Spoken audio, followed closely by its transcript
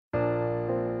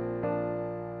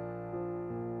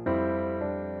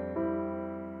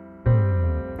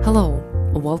Hello,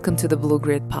 welcome to the Blue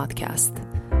Grid podcast.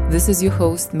 This is your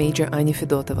host, Major Anya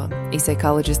Fedotova, a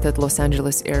psychologist at Los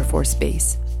Angeles Air Force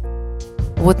Base.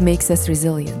 What makes us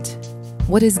resilient?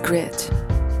 What is grit?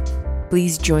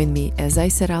 Please join me as I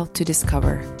set out to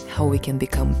discover how we can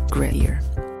become grittier.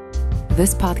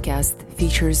 This podcast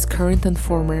features current and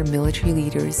former military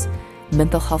leaders,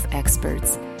 mental health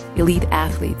experts, elite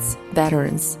athletes,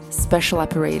 veterans, special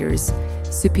operators,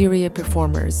 superior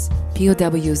performers,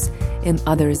 POWs, and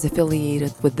others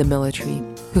affiliated with the military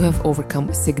who have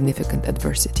overcome significant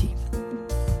adversity.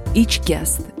 Each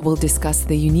guest will discuss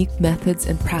the unique methods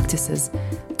and practices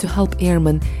to help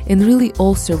airmen and really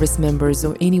all service members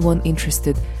or anyone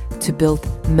interested to build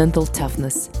mental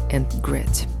toughness and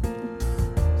grit.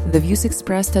 The views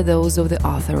expressed are those of the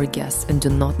author or guest and do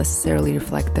not necessarily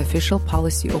reflect the official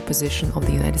policy or position of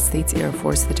the United States Air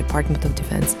Force, the Department of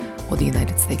Defense, or the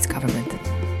United States government.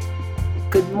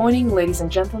 Good morning, ladies and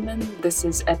gentlemen. This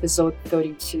is episode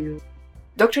 32.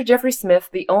 Dr. Jeffrey Smith,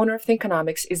 the owner of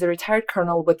Thinkonomics, is a retired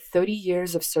colonel with 30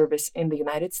 years of service in the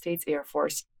United States Air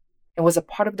Force and was a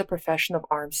part of the Profession of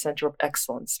Arms Center of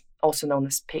Excellence, also known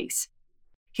as PACE.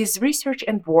 His research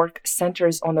and work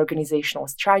centers on organizational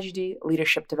strategy,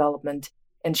 leadership development,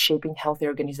 and shaping healthy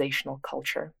organizational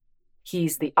culture. He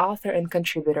is the author and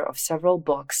contributor of several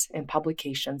books and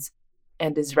publications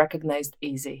and is recognized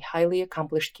as a highly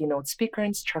accomplished keynote speaker,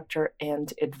 instructor,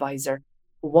 and advisor.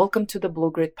 Welcome to the Blue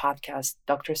Grid podcast,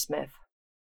 Dr. Smith.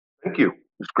 Thank you.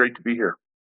 It's great to be here.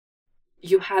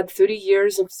 You had 30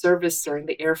 years of service in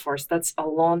the Air Force. That's a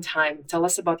long time. Tell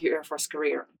us about your Air Force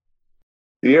career.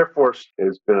 The Air Force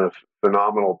has been a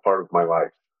phenomenal part of my life.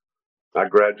 I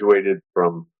graduated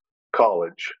from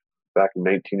college back in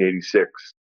 1986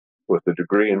 with a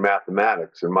degree in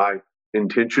mathematics, and my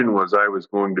intention was I was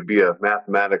going to be a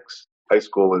mathematics high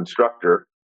school instructor,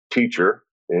 teacher,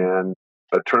 and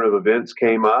a turn of events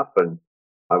came up, and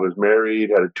I was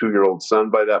married, had a 2-year-old son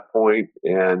by that point,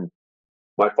 and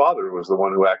my father was the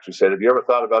one who actually said, "Have you ever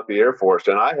thought about the Air Force?"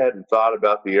 And I hadn't thought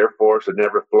about the Air Force. I'd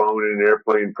never flown in an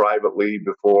airplane privately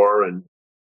before. And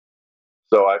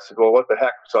so I said, well, what the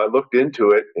heck? So I looked into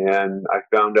it, and I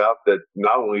found out that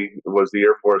not only was the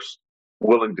Air Force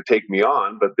willing to take me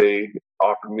on, but they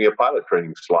offered me a pilot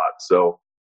training slot. So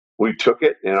we took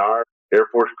it, and our Air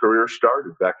Force career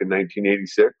started back in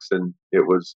 1986. And it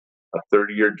was a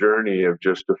 30-year journey of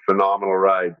just a phenomenal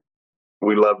ride.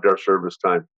 We loved our service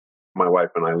time. My wife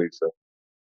and I, Lisa.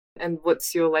 And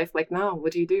what's your life like now?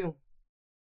 What do you do?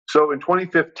 So in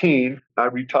 2015, I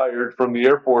retired from the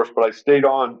Air Force, but I stayed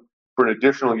on for an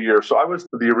additional year. So I was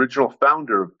the original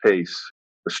founder of PACE,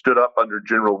 stood up under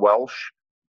General Welsh.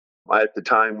 I, at the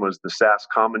time, was the SAS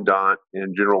commandant,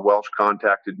 and General Welsh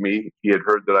contacted me. He had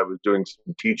heard that I was doing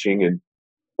some teaching in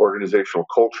organizational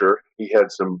culture. He had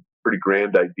some pretty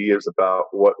grand ideas about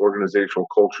what organizational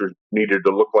culture needed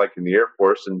to look like in the Air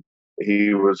Force, and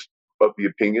he was of the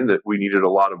opinion that we needed a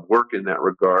lot of work in that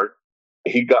regard.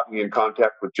 He got me in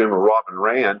contact with General Robin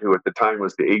Rand, who at the time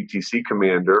was the ATC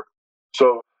commander.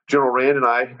 So General Rand and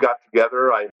I got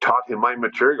together. I taught him my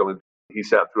material, and he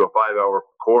sat through a 5-hour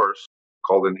course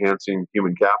called Enhancing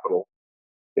Human Capital.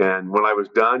 And when I was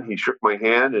done, he shook my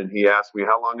hand and he asked me,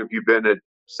 "How long have you been at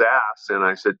SAS?" And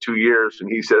I said, 2 years.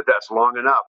 And he said, "That's long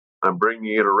enough. I'm bringing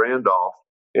you to Randolph."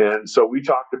 And so we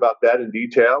talked about that in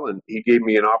detail, and he gave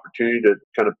me an opportunity to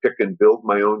kind of pick and build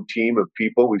my own team of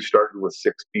people. We started with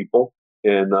 6 people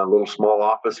in a little small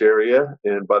office area,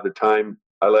 and by the time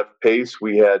I left PACE,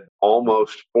 we had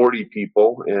almost 40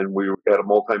 people, and we had a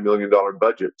multi-million-dollar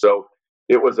budget. So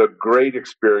it was a great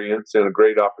experience and a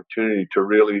great opportunity to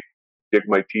really dig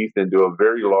my teeth into a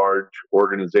very large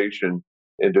organization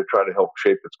and to try to help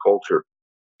shape its culture.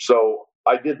 So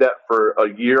I did that for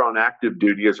a year on active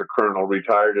duty as a colonel,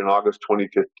 retired in August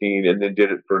 2015, and then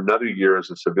did it for another year as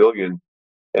a civilian.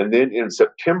 And then in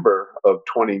September of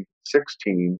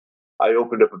 2016, I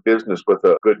opened up a business with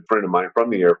a good friend of mine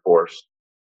from the Air Force,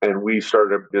 and we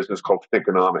started a business called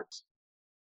Thinkonomics.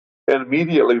 And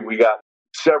immediately we got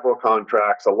several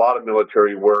contracts, a lot of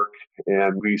military work,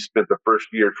 and we spent the first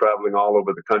year traveling all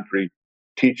over the country,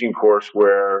 teaching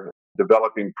courseware,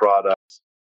 developing products,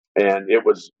 and it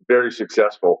was very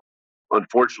successful.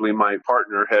 Unfortunately, my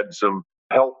partner had some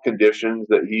health conditions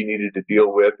that he needed to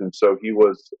deal with, and so he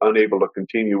was unable to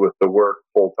continue with the work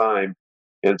full time.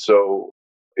 And so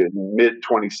in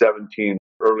mid-2017,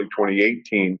 early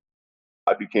 2018,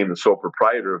 I became the sole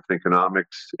proprietor of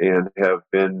Thinkonomics and have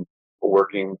been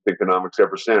working Thinkonomics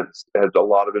ever since. Had a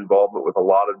lot of involvement with a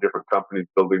lot of different companies,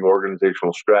 building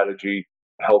organizational strategy,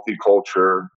 healthy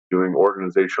culture, doing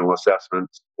organizational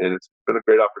assessments, and it's been a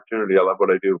great opportunity. I love what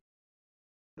I do.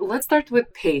 Let's start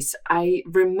with PACE. I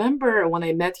remember when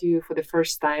I met you for the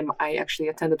first time, I actually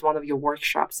attended one of your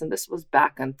workshops, and this was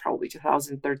back in probably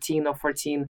 2013 or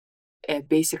 14, at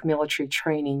basic military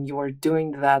training. You were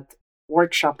doing that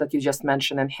workshop that you just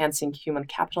mentioned, Enhancing Human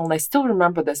Capital. And I still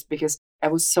remember this because I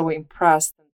was so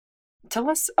impressed. Tell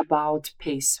us about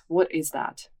PACE. What is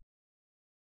that?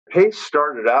 PACE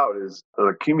started out as an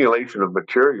accumulation of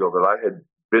material that I had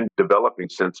been developing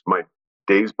since my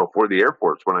days before the Air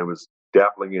Force when I was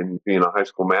dabbling in being a high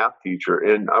school math teacher.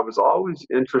 And I was always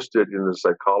interested in the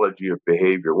psychology of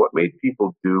behavior. What made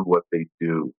people do what they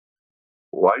do?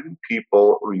 Why do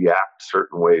people react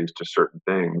certain ways to certain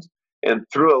things? And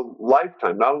through a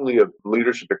lifetime, not only of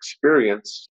leadership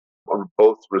experience on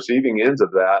both receiving ends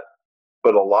of that,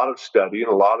 but a lot of study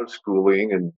and a lot of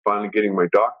schooling and finally getting my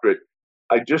doctorate,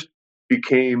 I just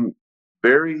became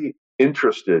very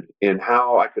interested in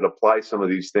how I could apply some of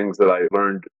these things that I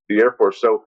learned in the Air Force.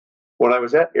 So when I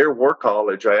was at Air War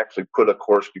College, I actually put a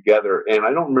course together, and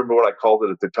I don't remember what I called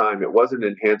it at the time. It wasn't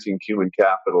Enhancing Human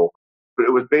Capital, but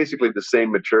it was basically the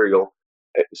same material.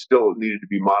 It still needed to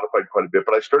be modified quite a bit,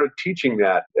 but I started teaching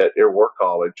that at Air War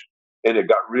College, and it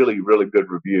got really, really good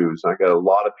reviews. I got a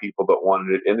lot of people that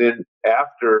wanted it. And then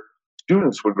after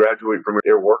students would graduate from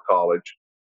Air War College,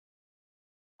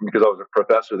 because I was a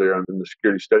professor there in the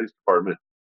Security Studies Department,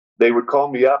 they would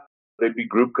call me up. They'd be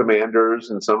group commanders,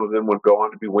 and some of them would go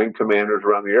on to be wing commanders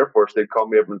around the Air Force. They'd call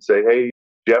me up and say, "Hey,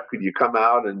 Jeff, could you come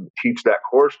out and teach that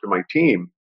course to my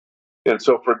team?" And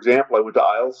so, for example, I went to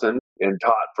Eielson and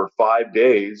taught for 5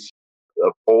 days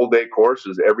of full day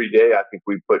courses every day. I think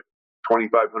we put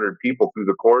 2,500 people through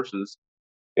the courses,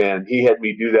 and he had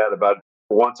me do that about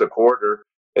once a quarter.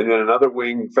 And then another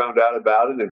wing found out about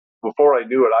it, and before I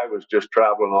knew it, I was just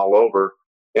traveling all over.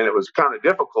 And it was kind of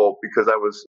difficult because I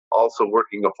was also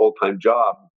working a full time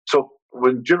job. So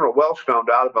when General Welsh found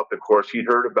out about the course, he'd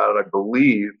heard about it, I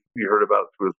believe he heard about it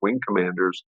through his wing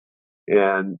commanders.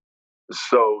 And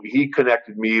so he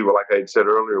connected me, well, like I had said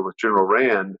earlier, with General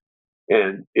Rand.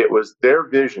 And it was their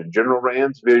vision, General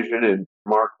Rand's vision and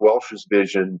Mark Welsh's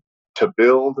vision, to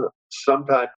build some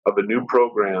type of a new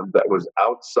program that was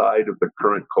outside of the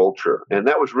current culture. And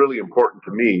that was really important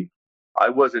to me. I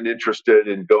wasn't interested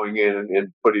in going in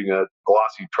and putting a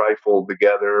glossy trifold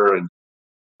together and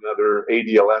another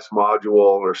ADLS module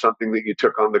or something that you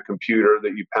took on the computer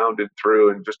that you pounded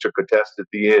through and just took a test at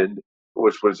the end,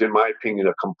 which was, in my opinion,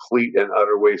 a complete and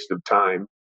utter waste of time.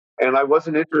 And I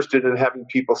wasn't interested in having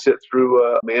people sit through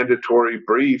a mandatory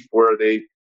brief where they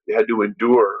had to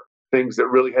endure things that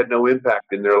really had no impact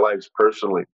in their lives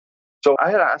personally. So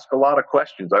I had to ask a lot of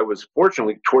questions. I was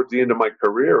fortunately towards the end of my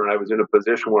career, and I was in a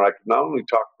position where I could not only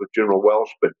talk with General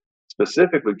Welsh, but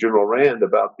specifically General Rand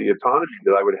about the autonomy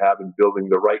that I would have in building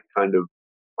the right kind of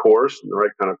course and the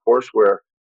right kind of courseware.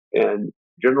 And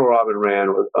General Robin Rand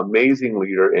was an amazing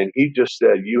leader, and he just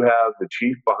said, "You have the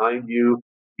chief behind you.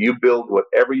 You build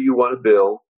whatever you want to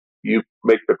build. You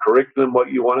make the curriculum what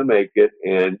you want to make it,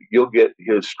 and you'll get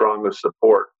his strongest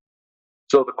support."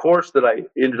 So the course that I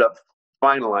ended up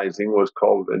finalizing was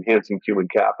called Enhancing Human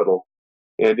Capital,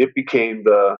 and it became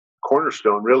the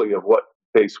cornerstone, really, of what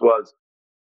PACE was.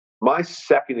 My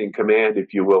second in command,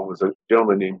 if you will, was a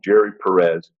gentleman named Jerry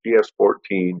Perez,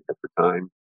 GS-14 at the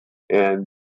time, and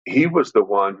he was the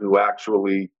one who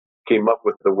actually came up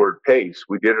with the word PACE.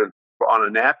 We did it on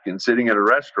a napkin sitting at a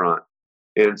restaurant,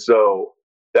 and so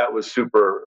that was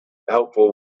super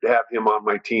helpful to have him on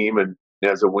my team and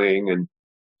as a wing, and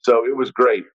so it was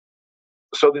great.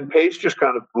 So then PACE just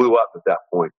kind of blew up at that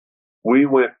point. We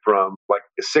went from like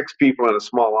 6 people in a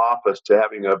small office to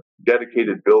having a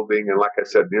dedicated building and, like I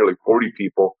said, nearly 40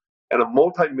 people and a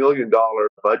multi-million-dollar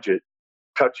budget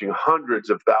touching hundreds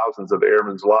of thousands of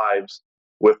airmen's lives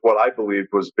with what I believed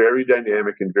was very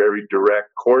dynamic and very direct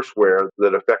courseware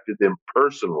that affected them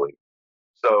personally.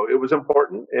 So it was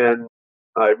important, and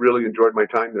I really enjoyed my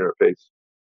time there at PACE.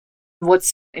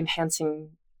 What's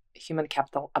Enhancing Human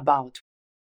Capital about?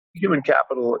 Human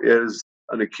capital is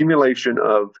an accumulation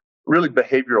of really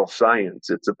behavioral science.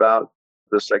 It's about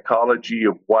the psychology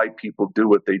of why people do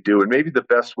what they do. And maybe the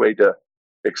best way to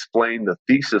explain the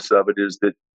thesis of it is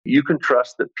that you can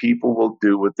trust that people will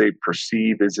do what they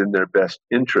perceive is in their best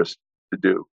interest to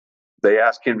do. They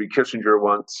asked Henry Kissinger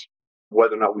once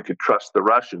whether or not we could trust the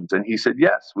Russians. And he said,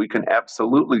 yes, we can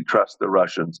absolutely trust the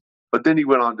Russians. But then he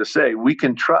went on to say, we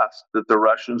can trust that the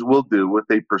Russians will do what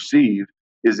they perceive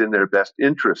is in their best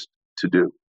interest to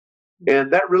do.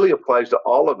 And that really applies to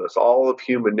all of us, all of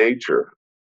human nature.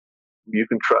 You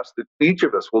can trust that each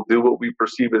of us will do what we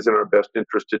perceive is in our best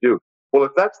interest to do. Well,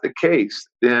 if that's the case,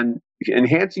 then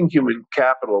Enhancing Human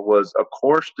Capital was a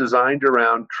course designed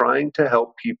around trying to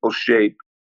help people shape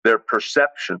their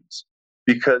perceptions.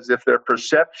 Because if their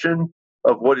perception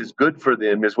of what is good for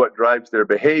them is what drives their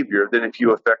behavior, then if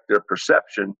you affect their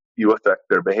perception, you affect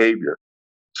their behavior.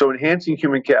 So Enhancing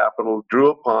Human Capital drew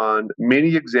upon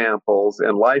many examples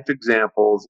and life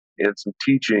examples and some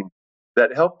teaching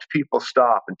that helped people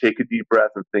stop and take a deep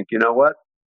breath and think, you know what?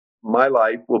 My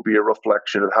life will be a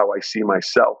reflection of how I see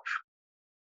myself.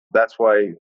 That's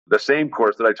why the same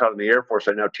course that I taught in the Air Force,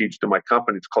 I now teach to my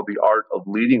company. It's called The Art of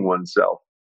Leading Oneself.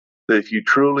 That if you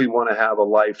truly want to have a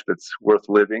life that's worth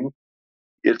living,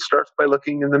 it starts by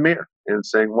looking in the mirror and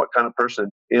saying, what kind of person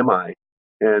am I?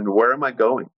 And where am I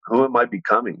going? Who am I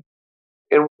becoming?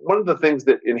 And one of the things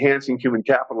that Enhancing Human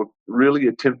Capital really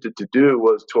attempted to do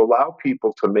was to allow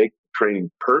people to make training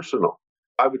personal.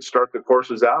 I would start the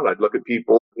courses out. I'd look at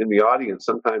people in the audience.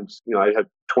 Sometimes, I had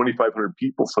 2,500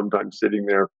 people sometimes sitting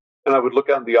there. And I would look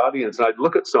out in the audience and I'd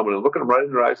look at someone and look at them right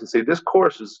in their eyes and say, this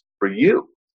course is for you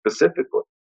specifically.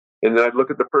 And then I'd look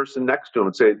at the person next to him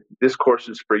and say, this course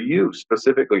is for you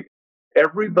specifically.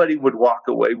 Everybody would walk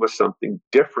away with something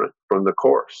different from the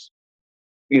course.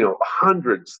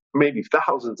 Hundreds, maybe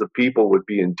thousands of people would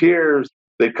be in tears.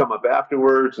 They'd come up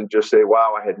afterwards and just say,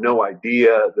 wow, I had no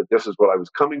idea that this is what I was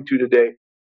coming to today.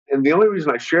 And the only reason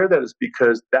I share that is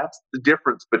because that's the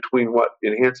difference between what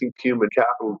Enhancing Human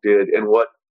Capital did and what,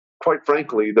 quite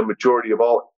frankly, the majority of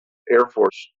all Air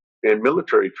Force and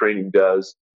military training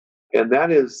does. And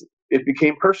that is, it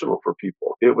became personal for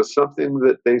people. It was something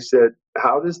that they said,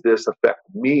 how does this affect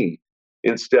me?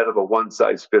 Instead of a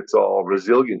one-size-fits-all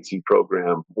resiliency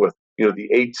program with, the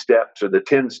 8 steps or the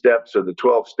 10 steps or the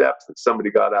 12 steps that somebody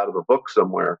got out of a book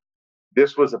somewhere.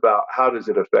 This was about, how does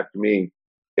it affect me?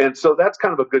 And so that's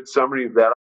kind of a good summary of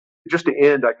that. Just to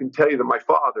end, I can tell you that my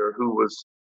father, who was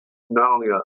not only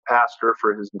a pastor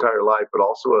for his entire life, but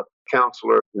also a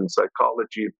counselor in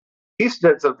psychology, he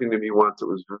said something to me once that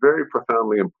was very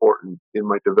profoundly important in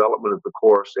my development of the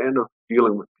course and of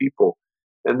dealing with people.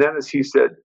 And that is, he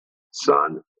said,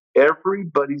 son,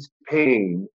 everybody's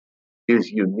pain is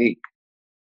unique.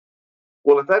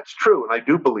 Well, if that's true, and I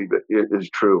do believe it is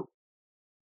true,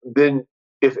 then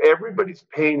if everybody's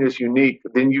pain is unique,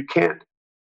 then you can't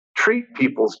treat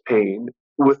people's pain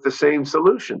with the same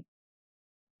solution.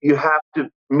 You have to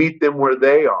meet them where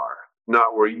they are,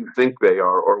 not where you think they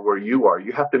are or where you are.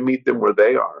 You have to meet them where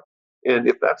they are. And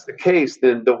if that's the case,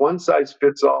 then the one size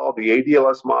fits all, the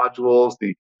ADLS modules,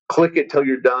 the click it till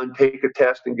you're done, take a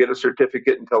test and get a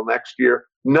certificate until next year,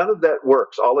 none of that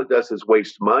works. All it does is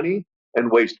waste money and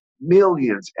waste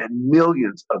millions and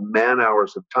millions of man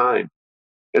hours of time.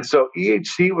 And so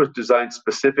EHC was designed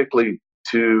specifically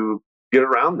to get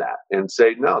around that and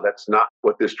say, no, that's not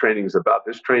what this training is about.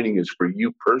 This training is for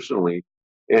you personally.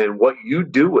 And what you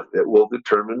do with it will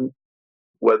determine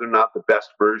whether or not the best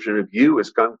version of you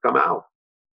is going to come out.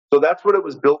 So that's what it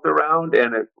was built around.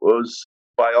 And it was,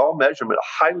 by all measurement,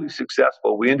 highly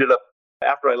successful. We ended up,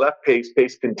 after I left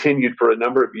PACE continued for a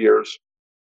number of years.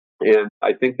 And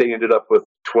I think they ended up with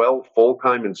 12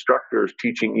 full-time instructors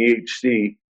teaching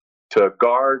EHC to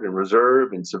Guard and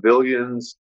Reserve and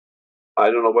civilians. I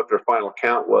don't know what their final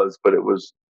count was, but it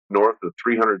was north of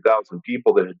 300,000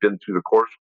 people that had been through the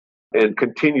course and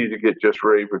continue to get just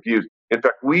rave reviews. In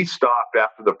fact, we stopped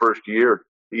after the first year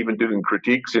even doing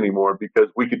critiques anymore because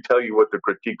we could tell you what the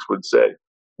critiques would say.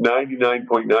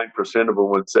 99.9% of them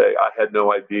would say, I had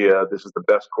no idea. This is the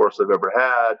best course I've ever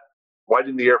had. Why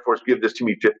didn't the Air Force give this to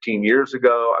me 15 years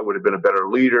ago? I would have been a better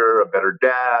leader, a better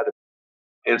dad.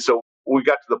 And so we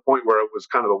got to the point where it was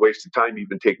kind of a waste of time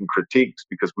even taking critiques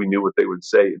because we knew what they would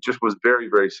say. It just was very,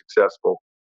 very successful.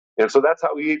 And so that's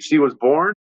how EHC was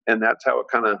born, and that's how it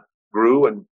kind of grew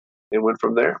and went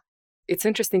from there. It's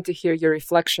interesting to hear your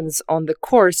reflections on the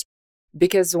course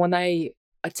because when I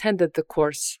attended the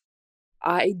course,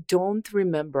 I don't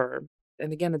remember.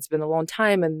 And again, it's been a long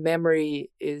time and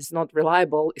memory is not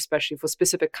reliable, especially for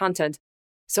specific content.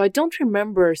 So I don't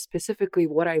remember specifically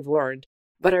what I've learned,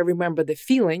 but I remember the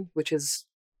feeling, which is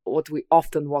what we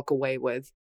often walk away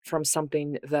with from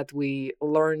something that we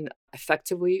learn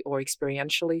effectively or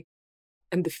experientially.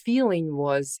 And the feeling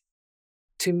was,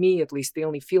 to me at least, the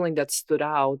only feeling that stood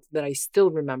out that I still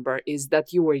remember is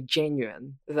that you were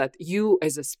genuine, that you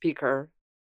as a speaker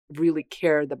really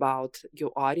cared about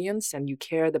your audience and you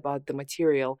cared about the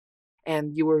material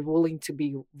and you were willing to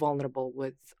be vulnerable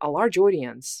with a large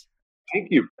audience. Thank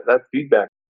you for that feedback.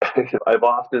 I've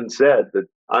often said that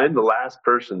I'm the last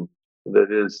person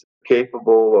that is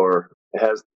capable or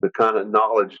has the kind of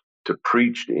knowledge to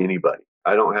preach to anybody.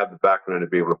 I don't have the background to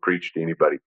be able to preach to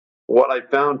anybody. What I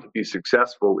found to be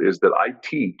successful is that I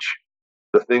teach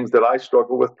the things that I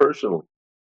struggle with personally.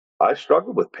 I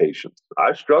struggle with patience.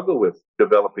 I struggle with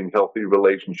developing healthy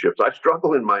relationships. I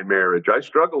struggle in my marriage. I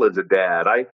struggle as a dad.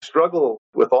 I struggle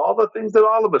with all the things that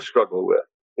all of us struggle with.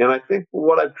 And I think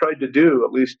what I've tried to do,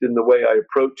 at least in the way I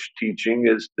approach teaching,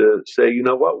 is to say, you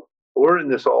know what, we're in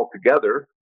this all together.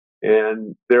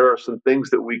 And there are some things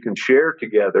that we can share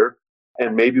together,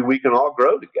 and maybe we can all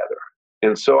grow together.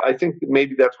 And so I think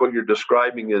maybe that's what you're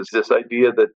describing is this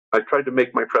idea that I tried to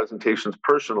make my presentations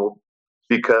personal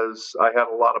because I had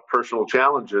a lot of personal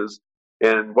challenges.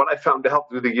 And what I found out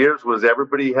through the years was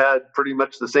everybody had pretty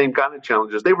much the same kind of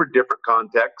challenges. They were different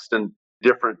contexts and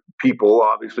different people,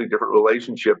 obviously different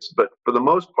relationships, but for the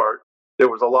most part, there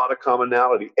was a lot of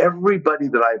commonality. Everybody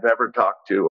that I've ever talked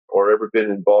to or ever been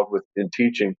involved with in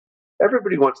teaching,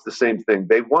 everybody wants the same thing.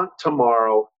 They want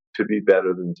tomorrow to be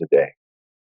better than today.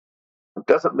 It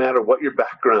doesn't matter what your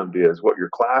background is, what your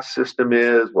class system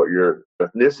is, what your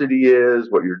ethnicity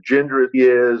is, what your gender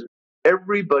is.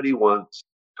 Everybody wants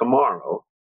tomorrow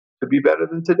to be better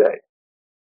than today.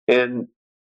 And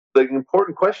the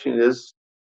important question is,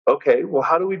 okay, well,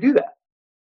 how do we do that?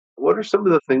 What are some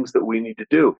of the things that we need to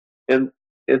do? And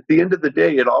at the end of the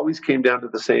day, it always came down to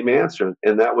the same answer.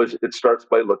 And that was it starts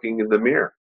by looking in the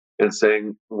mirror and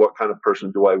saying, what kind of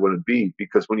person do I want to be?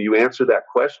 Because when you answer that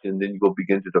question, then you will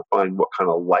begin to define what kind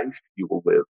of life you will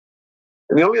live.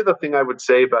 And the only other thing I would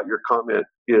say about your comment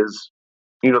is,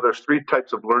 there's three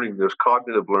types of learning. There's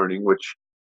cognitive learning, which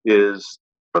is,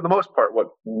 for the most part, what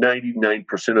 99%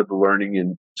 of the learning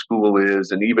in school is,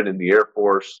 and even in the Air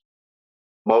Force,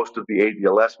 most of the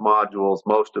ADLS modules,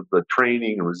 most of the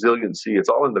training and resiliency, it's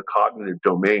all in the cognitive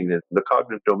domain. And the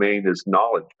cognitive domain is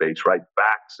knowledge based, right?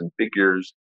 Facts and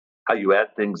figures, how you add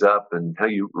things up and how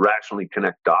you rationally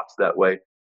connect dots that way.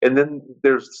 And then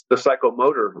there's the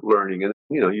psychomotor learning. And,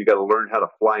 you got to learn how to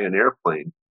fly an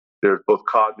airplane. There's both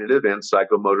cognitive and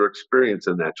psychomotor experience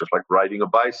in that, just like riding a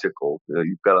bicycle.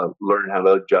 You've got to learn how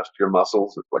to adjust your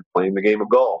muscles. It's like playing the game of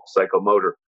golf,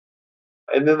 psychomotor.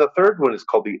 And then the third one is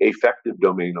called the affective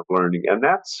domain of learning. And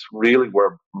that's really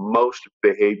where most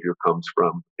behavior comes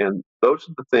from. And those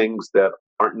are the things that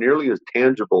aren't nearly as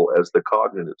tangible as the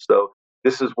cognitive. So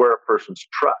this is where a person's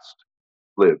trust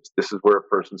lives. This is where a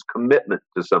person's commitment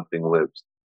to something lives.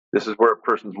 This is where a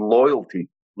person's loyalty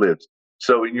lives.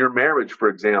 So in your marriage, for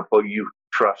example, you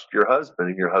trust your husband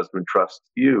and your husband trusts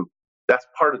you. That's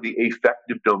part of the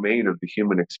affective domain of the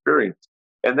human experience.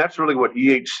 And that's really what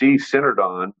EHC centered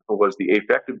on was the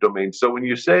affective domain. So when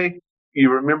you say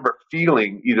you remember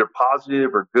feeling either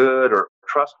positive or good or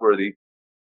trustworthy,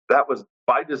 that was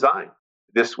by design.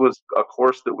 This was a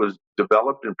course that was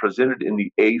developed and presented in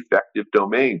the affective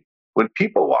domain. When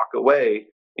people walk away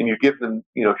and you give them,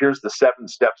 here's the 7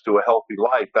 steps to a healthy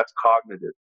life, that's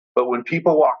cognitive. But when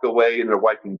people walk away and they're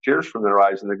wiping tears from their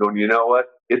eyes and they're going, you know what?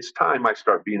 It's time I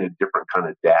start being a different kind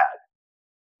of dad.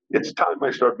 It's time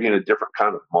I start being a different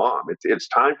kind of mom. It's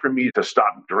time for me to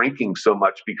stop drinking so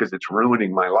much because it's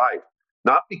ruining my life.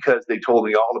 Not because they told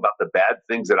me all about the bad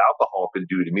things that alcohol can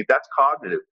do to me. That's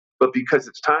cognitive. But because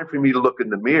it's time for me to look in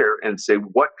the mirror and say,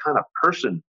 what kind of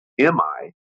person am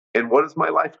I? And what is my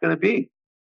life going to be?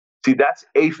 See, that's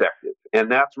affective.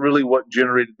 And that's really what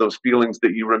generated those feelings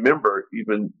that you remember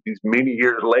even these many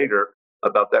years later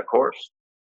about that course.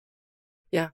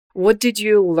 Yeah. What did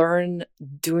you learn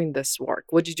doing this work?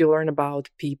 What did you learn about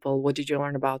people? What did you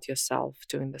learn about yourself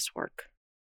doing this work?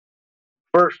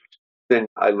 First thing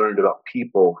I learned about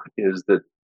people is that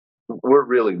we're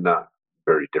really not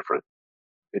very different.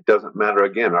 It doesn't matter,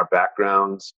 again, our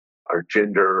backgrounds, our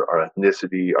gender, our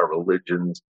ethnicity, our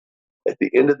religions. At the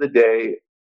end of the day,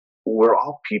 we're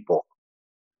all people.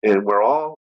 And we're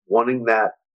all wanting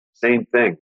that same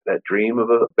thing, that dream of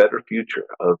a better future,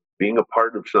 of being a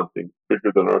part of something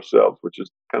bigger than ourselves, which is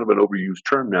kind of an overused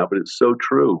term now, but it's so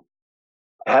true.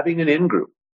 Having an in-group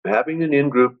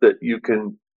that you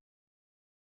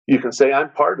can say, I'm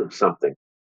part of something.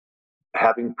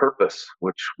 Having purpose,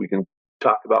 which we can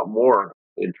talk about more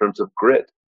in terms of grit.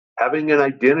 Having an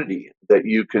identity that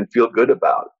you can feel good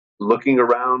about. Looking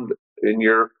around in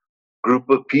your group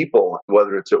of people,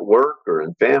 whether it's at work or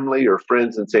in family or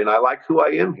friends, and saying, I like who I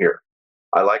am here.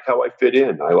 I like how I fit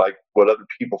in. I like what other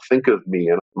people think of me.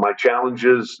 And my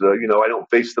challenges, I don't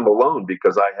face them alone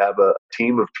because I have a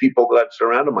team of people that I've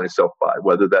surrounded myself by,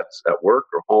 whether that's at work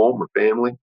or home or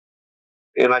family.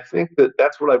 And I think that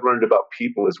that's what I've learned about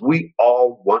people is we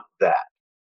all want that.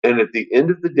 And at the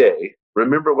end of the day,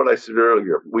 remember what I said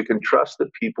earlier, we can trust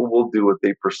that people will do what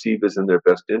they perceive as in their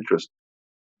best interest.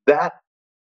 That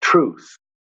truth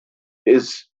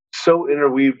is so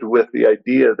interweaved with the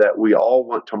idea that we all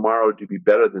want tomorrow to be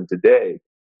better than today,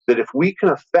 that if we can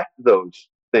affect those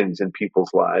things in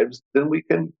people's lives, then we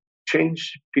can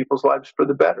change people's lives for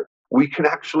the better. We can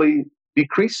actually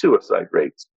decrease suicide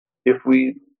rates if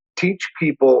we teach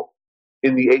people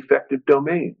in the affective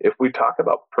domain, if we talk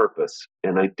about purpose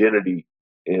and identity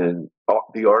and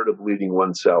the art of leading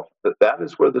oneself, that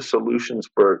is where the solutions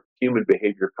for human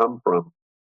behavior come from.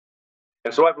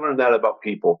 And so I've learned that about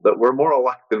people, that we're more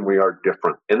alike than we are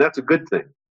different. And that's a good thing.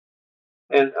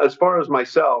 And as far as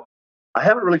myself, I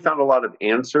haven't really found a lot of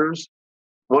answers.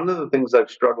 One of the things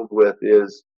I've struggled with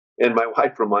is, and my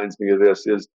wife reminds me of this,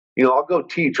 is, I'll go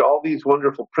teach all these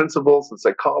wonderful principles in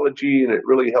psychology, and it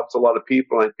really helps a lot of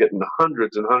people. I'm getting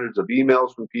hundreds and hundreds of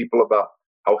emails from people about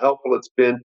how helpful it's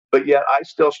been. But yet I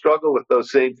still struggle with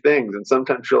those same things. And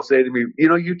sometimes she'll say to me,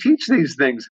 you teach these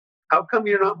things. How come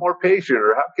you're not more patient?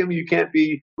 Or how come you can't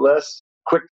be less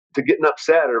quick to getting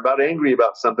upset or about angry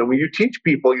about something? When you teach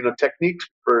people, techniques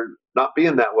for not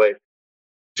being that way,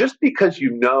 just because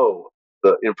you know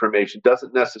the information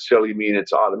doesn't necessarily mean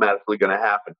it's automatically going to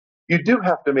happen. You do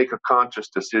have to make a conscious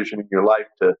decision in your life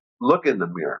to look in the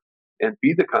mirror and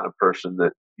be the kind of person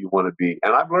that you want to be.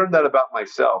 And I've learned that about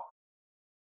myself.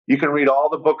 You can read all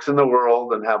the books in the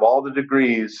world and have all the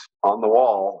degrees on the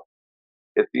wall.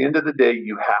 At the end of the day,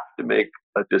 you have to make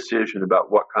a decision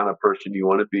about what kind of person you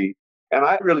want to be. And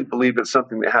I really believe it's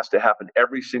something that has to happen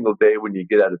every single day when you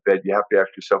get out of bed. You have to ask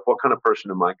yourself, what kind of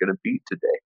person am I going to be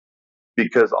today?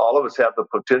 Because all of us have the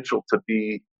potential to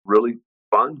be really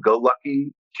fun,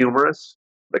 go-lucky, humorous,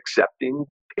 accepting,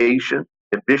 patient,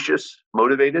 ambitious,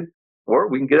 motivated. Or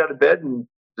we can get out of bed and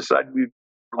decide we're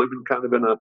living kind of in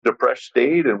a depressed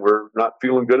state and we're not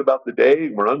feeling good about the day,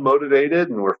 and we're unmotivated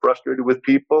and we're frustrated with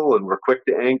people and we're quick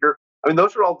to anger. I mean,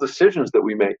 those are all decisions that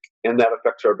we make, and that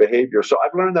affects our behavior. So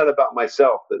I've learned that about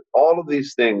myself, that all of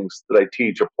these things that I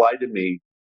teach apply to me.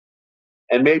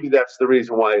 And maybe that's the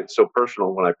reason why it's so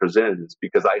personal when I present it. It's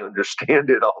because I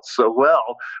understand it all so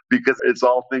well, because it's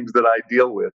all things that I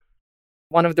deal with.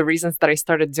 One of the reasons that I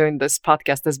started doing this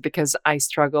podcast is because I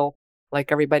struggle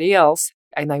like everybody else,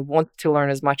 and I want to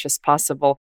learn as much as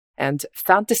possible. And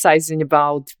fantasizing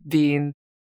about being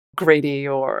gritty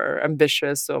or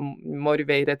ambitious or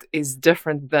motivated is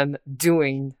different than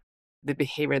doing the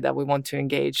behavior that we want to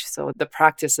engage. So the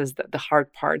practice is the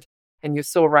hard part. And you're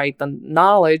so right. The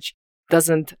knowledge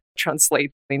doesn't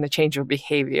translate in a change of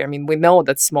behavior. I mean, we know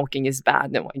that smoking is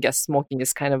bad. Now, I guess smoking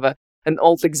is kind of an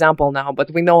old example now,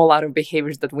 but we know a lot of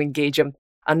behaviors that we engage in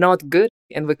are not good.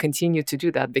 And we continue to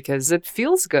do that because it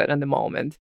feels good in the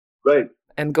moment. Right.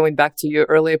 And going back to your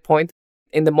earlier point,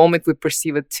 in the moment we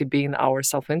perceive it to be in our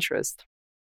self-interest.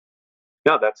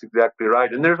 Yeah, that's exactly right.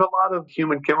 And there's a lot of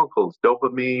human chemicals,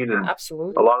 dopamine, and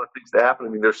absolutely a lot of things that happen. I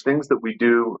mean, there's things that we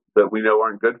do that we know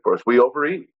aren't good for us. We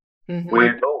overeat. Mm-hmm. We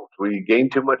indulge. We gain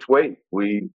too much weight.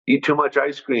 We eat too much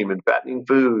ice cream and fattening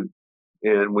food.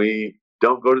 And we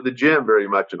don't go to the gym very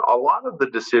much. And a lot of the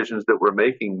decisions that we're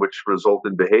making, which result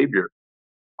in behavior,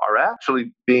 are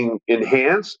actually being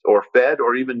enhanced or fed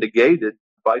or even negated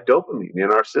by dopamine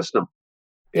in our system.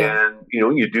 Yeah. And,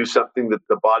 when you do something that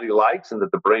the body likes and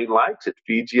that the brain likes, it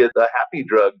feeds you the happy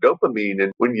drug, dopamine.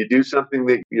 And when you do something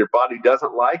that your body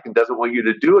doesn't like and doesn't want you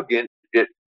to do again, it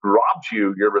robs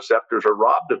you. Your receptors are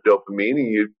robbed of dopamine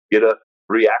and you get a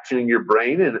reaction in your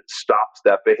brain and it stops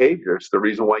that behavior. It's the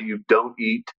reason why you don't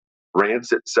eat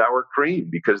rancid sour cream,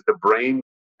 because the brain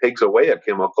takes away a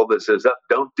chemical that says, oh,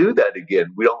 don't do that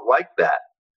again. We don't like that.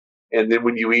 And then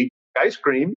when you eat ice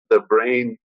cream, the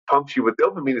brain pumps you with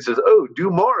dopamine and says, oh, do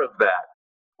more of that.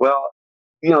 Well,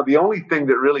 the only thing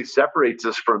that really separates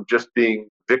us from just being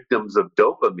victims of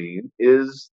dopamine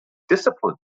is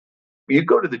discipline. You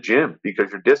go to the gym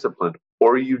because you're disciplined,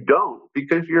 or you don't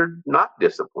because you're not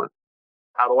disciplined.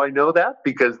 How do I know that?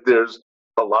 Because there's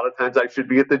a lot of times I should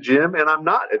be at the gym and I'm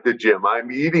not at the gym.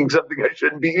 I'm eating something I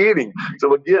shouldn't be eating.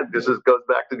 So again, goes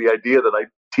back to the idea that I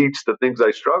teach the things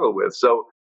I struggle with. So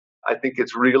I think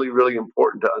it's really, really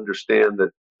important to understand that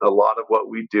a lot of what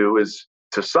we do is,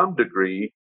 to some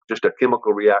degree, just a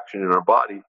chemical reaction in our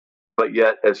body. But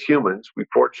yet, as humans, we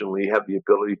fortunately have the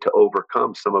ability to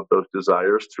overcome some of those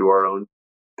desires through our own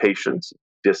patience,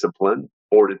 discipline,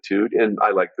 fortitude, and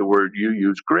I like the word you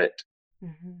use, grit.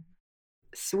 Mm-hmm.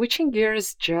 Switching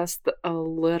gears just a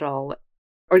little,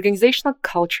 organizational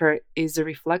culture is a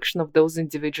reflection of those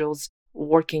individuals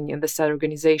working in the said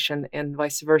organization and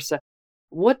vice versa.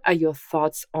 What are your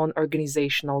thoughts on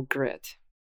organizational grit?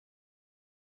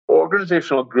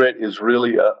 Organizational grit is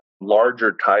really a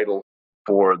larger title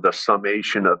for the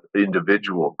summation of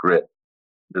individual grit.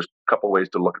 There's a couple ways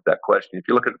to look at that question. If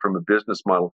you look at it from a business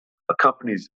model, a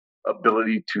company's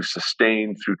ability to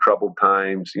sustain through troubled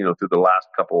times, through the last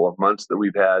couple of months that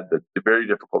we've had, the very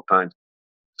difficult times,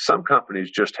 Some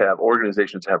companies just have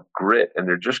organizations have grit and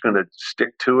they're just going to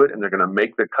stick to it and they're going to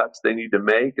make the cuts they need to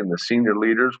make. And the senior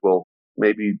leaders will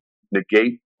maybe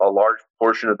negate a large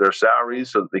portion of their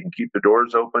salaries so that they can keep the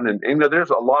doors open. And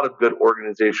there's a lot of good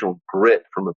organizational grit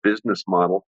from a business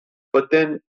model. But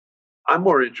then I'm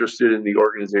more interested in the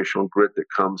organizational grit that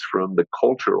comes from the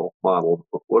cultural model.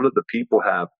 What do the people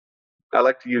have? I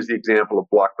like to use the example of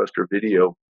Blockbuster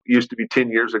Video. It used to be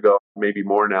 10 years ago, maybe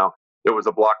more now. There was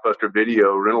a Blockbuster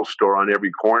Video rental store on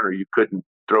every corner. You couldn't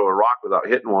throw a rock without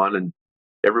hitting one. And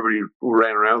everybody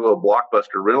ran around with a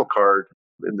Blockbuster rental card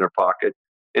in their pocket.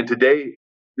 And today,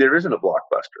 there isn't a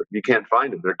Blockbuster. You can't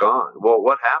find them. They're gone. Well,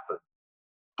 what happened?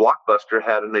 Blockbuster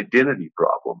had an identity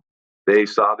problem. They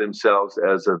saw themselves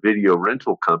as a video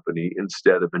rental company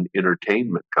instead of an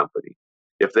entertainment company.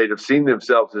 If they'd have seen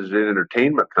themselves as an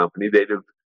entertainment company, they'd have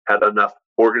had enough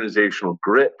organizational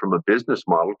grit from a business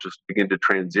model to begin to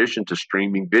transition to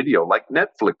streaming video like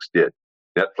Netflix did.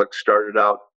 Netflix started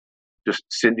out just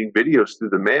sending videos through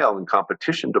the mail in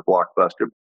competition to Blockbuster,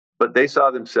 but they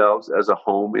saw themselves as a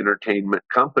home entertainment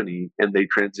company and they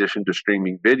transitioned to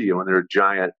streaming video, and they're a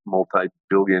giant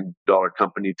multi-billion-dollar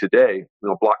company today.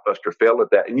 Blockbuster failed at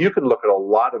that. And you can look at a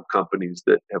lot of companies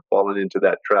that have fallen into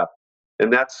that trap.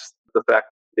 And that's the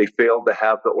fact they failed to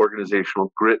have the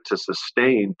organizational grit to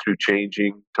sustain through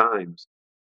changing times.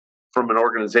 From an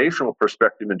organizational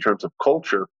perspective, in terms of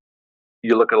culture,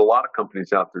 you look at a lot of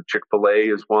companies out there. Chick-fil-A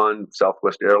is one,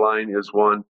 Southwest Airline is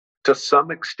one. To some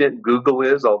extent, Google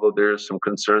is, although there is some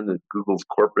concern that Google's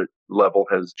corporate level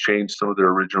has changed some of their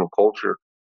original culture.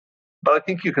 But I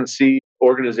think you can see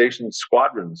organization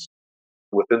squadrons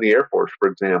within the Air Force, for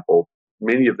example.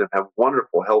 Many of them have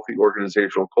wonderful, healthy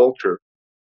organizational culture.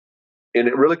 And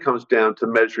it really comes down to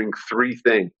measuring three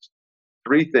things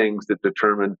that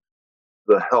determine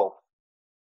the health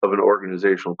of an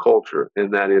organizational culture.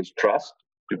 And that is trust.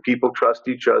 Do people trust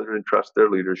each other and trust their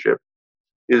leadership?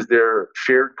 Is there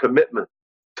shared commitment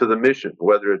to the mission,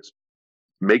 whether it's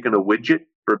making a widget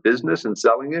for business and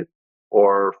selling it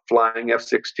or flying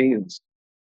F-16s?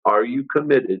 Are you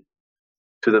committed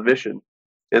to the mission?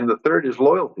 And the third is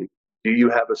loyalty. Do you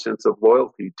have a sense of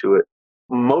loyalty to it?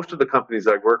 Most of the companies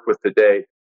I work with today,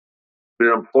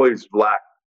 their employees lack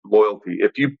loyalty.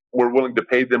 If you were willing to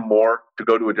pay them more to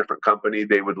go to a different company,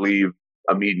 they would leave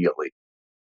immediately.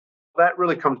 That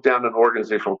really comes down to an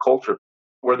organizational culture,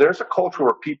 where there's a culture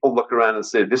where people look around and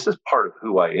say, this is part of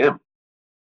who I am.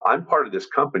 I'm part of this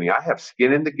company. I have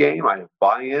skin in the game. I have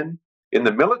buy-in. In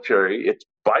the military, it's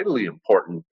vitally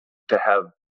important to have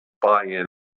buy-in.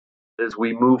 As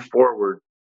we move forward,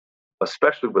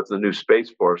 especially with the new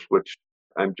Space Force, which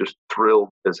I'm just thrilled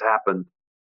has happened,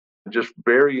 I'm just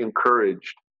very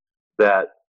encouraged that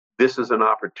this is an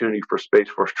opportunity for Space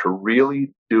Force to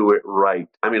really do it right.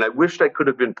 I mean, I wished I could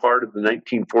have been part of the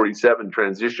 1947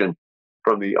 transition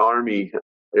from the Army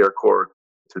Air Corps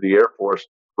to the Air Force.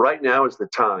 Right now is the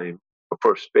time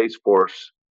for Space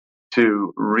Force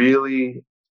to really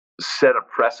set a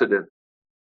precedent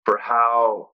for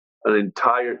how an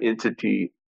entire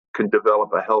entity can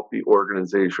develop a healthy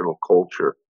organizational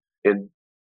culture. And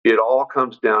it all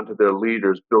comes down to their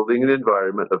leaders building an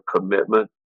environment of commitment,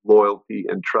 loyalty,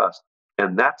 and trust.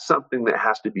 And that's something that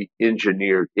has to be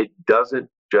engineered. It doesn't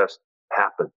just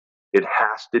happen. It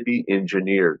has to be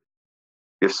engineered.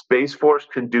 If Space Force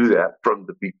can do that from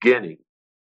the beginning,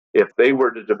 if they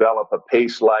were to develop a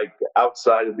PACE-like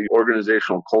outside of the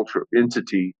organizational culture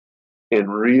entity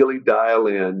and really dial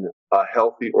in a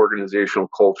healthy organizational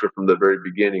culture from the very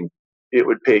beginning, it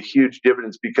would pay huge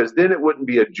dividends, because then it wouldn't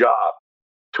be a job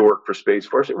to work for Space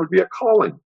Force. It would be a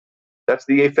calling. That's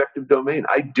the affective domain.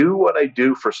 I do what I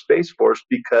do for Space Force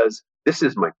because this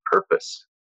is my purpose.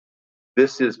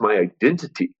 This is my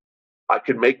identity. I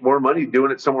could make more money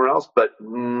doing it somewhere else, but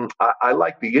I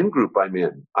like the in-group I'm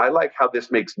in. I like how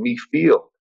this makes me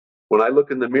feel. When I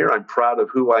look in the mirror, I'm proud of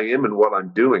who I am and what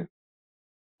I'm doing.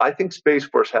 I think Space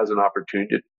Force has an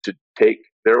opportunity to take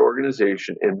their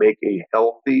organization and make a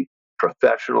healthy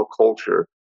professional culture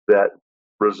that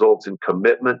results in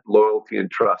commitment, loyalty, and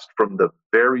trust from the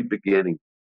very beginning.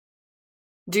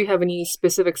 Do you have any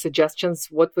specific suggestions?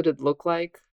 What would it look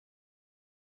like?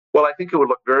 Well, I think it would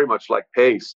look very much like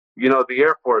PACE. The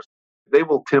Air Force, they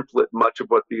will template much of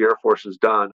what the Air Force has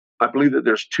done. I believe that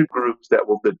there's two groups that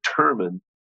will determine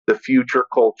the future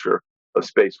culture of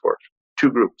Space Force.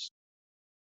 Two groups: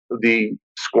 the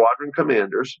squadron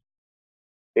commanders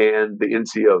and the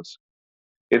NCOs.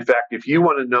 In fact, if you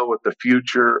want to know what the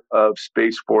future of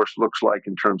Space Force looks like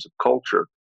in terms of culture,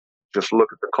 just look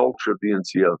at the culture of the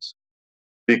NCOs.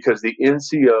 Because the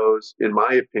NCOs, in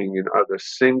my opinion, are the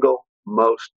single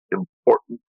most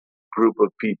important group of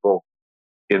people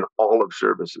in all of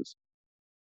services,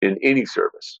 in any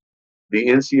service. The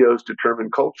NCOs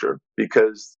determine culture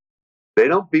because they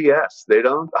don't BS. They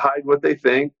don't hide what they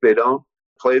think. They don't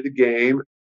play the game.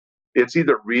 It's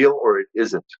either real or it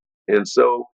isn't. And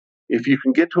so if you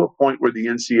can get to a point where the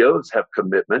NCOs have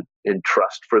commitment and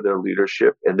trust for their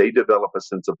leadership and they develop a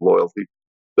sense of loyalty,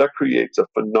 that creates a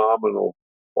phenomenal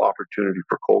opportunity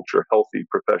for culture, healthy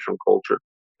professional culture.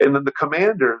 And then the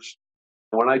commanders,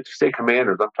 when I say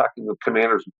commanders, I'm talking the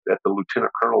commanders at the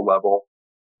lieutenant colonel level.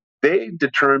 They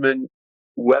determine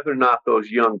whether or not those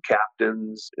young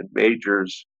captains and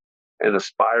majors and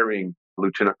aspiring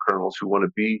lieutenant colonels who want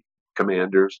to be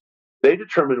commanders, they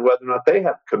determine whether or not they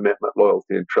have commitment,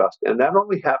 loyalty, and trust. And that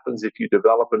only happens if you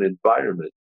develop an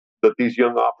environment that these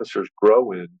young officers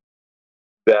grow in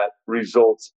that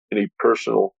results in a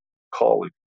personal calling.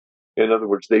 In other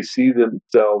words, they see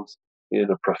themselves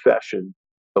in a profession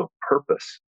of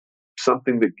purpose,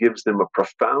 something that gives them a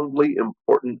profoundly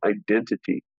important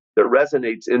identity that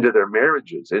resonates into their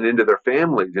marriages and into their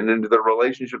families and into their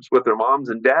relationships with their moms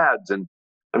and dads. And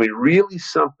I mean, really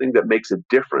something that makes a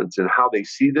difference in how they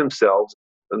see themselves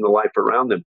and the life around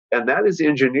them. And that is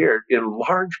engineered in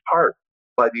large part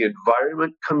by the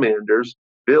environment commanders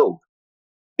build.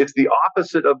 It's the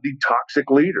opposite of the toxic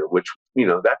leader, which,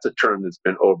 that's a term that's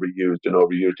been overused and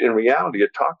overused. In reality, a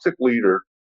toxic leader,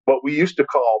 what we used to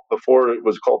call, before it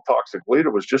was called toxic leader,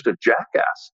 was just a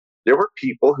jackass. There were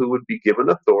people who would be given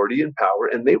authority and power,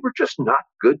 and they were just not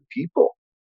good people.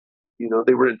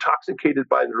 They were intoxicated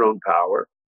by their own power.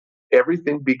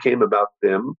 Everything became about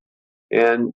them.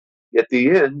 And at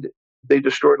the end, they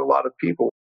destroyed a lot of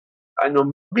people. I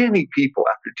know many people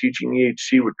after teaching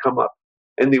EHC would come up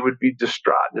and they would be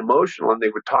distraught and emotional, and they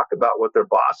would talk about what their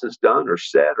boss has done or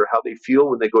said or how they feel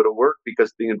when they go to work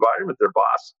because the environment their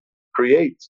boss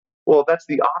creates. Well, that's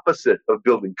the opposite of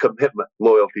building commitment,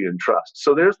 loyalty, and trust.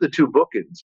 So there's the two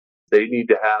bookends. They need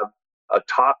to have a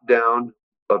top-down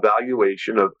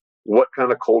evaluation of what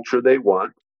kind of culture they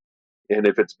want. And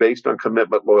if it's based on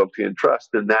commitment, loyalty, and trust,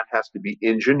 then that has to be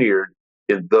engineered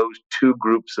in those two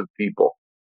groups of people.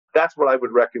 That's what I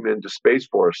would recommend to Space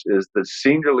Force is the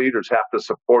senior leaders have to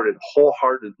support it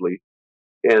wholeheartedly.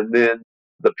 And then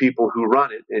the people who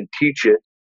run it and teach it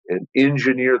and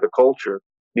engineer the culture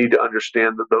need to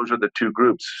understand that those are the two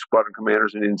groups, squadron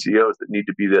commanders and NCOs, that need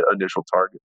to be the initial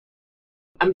target.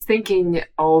 I'm thinking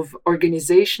of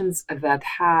organizations that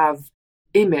have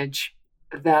image,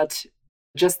 that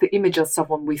just the image of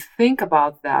someone, we think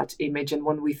about that image, and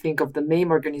when we think of the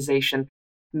name organization,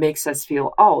 makes us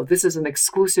feel, oh, this is an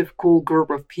exclusive, cool group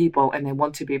of people, and I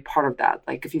want to be a part of that.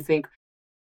 Like if you think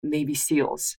Navy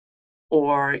SEALs,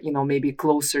 or, maybe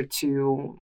closer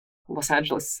to Los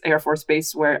Angeles Air Force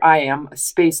Base, where I am,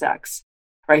 SpaceX,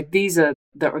 right? These are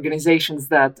the organizations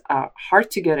that are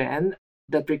hard to get in,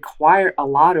 that require a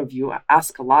lot of you,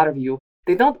 ask a lot of you.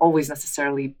 They don't always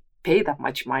necessarily pay that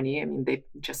much money. I mean, they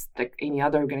just like any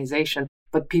other organization,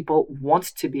 but people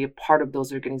want to be a part of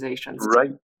those organizations.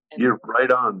 Right. You're right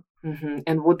on. Mm-hmm.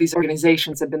 And what these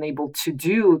organizations have been able to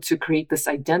do to create this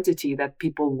identity that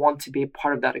people want to be a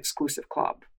part of that exclusive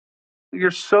club.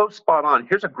 You're so spot on.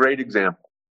 Here's a great example.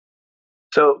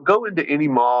 So go into any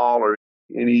mall or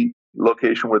any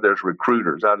location where there's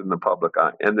recruiters out in the public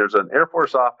eye, and there's an Air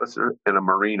Force officer and a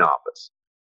Marine office.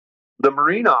 The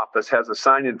Marine office has a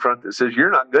sign in front that says, "You're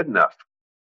not good enough."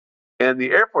 And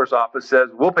the Air Force office says,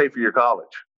 "We'll pay for your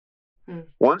college."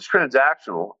 One's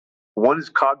transactional, one is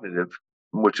cognitive,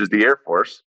 which is the Air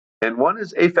Force, and one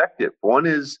is affective. One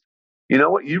is, you know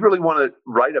what, you really want to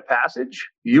write a passage?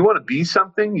 You want to be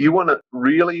something? You want to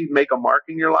really make a mark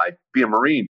in your life? Be a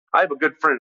Marine. I have a good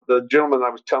friend, the gentleman I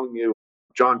was telling you,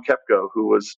 John Kepko, who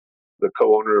was the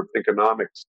co-owner of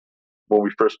Thinkonomics when we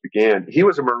first began. He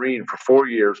was a Marine for 4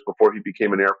 years before he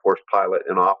became an Air Force pilot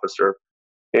and officer.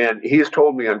 And he has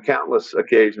told me on countless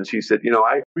occasions, he said,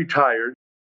 I retired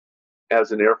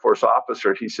as an Air Force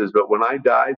officer. He says, but when I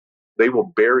die, they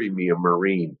will bury me a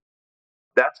Marine.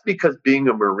 That's because being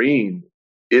a Marine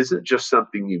isn't just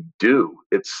something you do.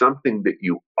 It's something that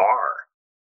you are.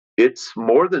 It's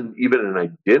more than even an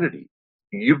identity.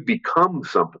 You've become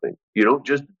something. You don't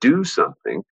just do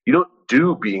something. You don't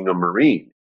do being a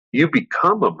Marine. You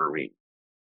become a Marine.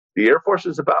 The Air Force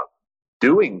is about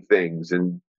doing things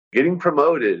and getting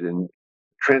promoted and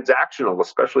transactional,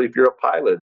 especially if you're a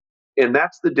pilot. And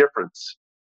that's the difference.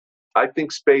 I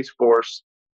think Space Force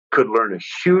could learn a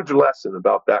huge lesson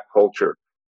about that culture,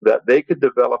 that they could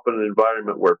develop an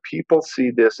environment where people see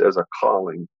this as a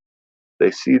calling. They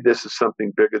see this as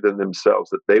something bigger than themselves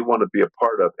that they want to be a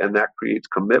part of, and that creates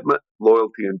commitment,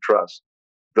 loyalty, and trust.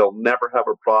 They'll never have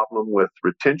a problem with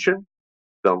retention.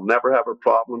 They'll never have a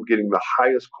problem getting the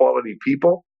highest quality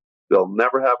people. They'll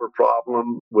never have a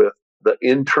problem with the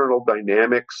internal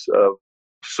dynamics of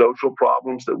social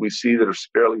problems that we see that are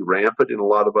fairly rampant in a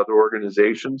lot of other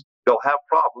organizations. They'll have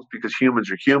problems because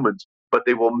humans are humans, but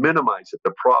they will minimize it.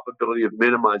 The probability of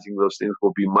minimizing those things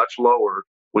will be much lower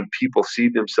when people see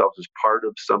themselves as part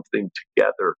of something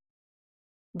together.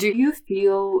 Do you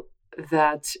feel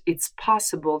that it's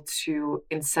possible to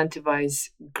incentivize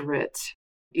grit,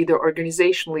 either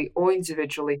organizationally or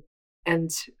individually,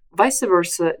 and vice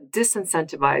versa,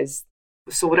 disincentivize?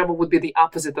 So, whatever would be the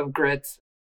opposite of grit.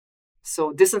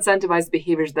 So, disincentivize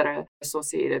behaviors that are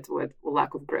associated with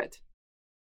lack of grit.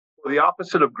 Well, the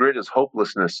opposite of grit is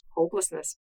hopelessness.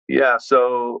 Hopelessness. Yeah.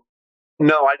 So,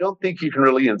 no, I don't think you can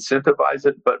really incentivize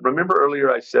it. But remember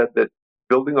earlier I said that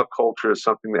building a culture is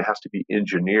something that has to be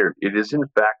engineered. It is, in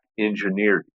fact,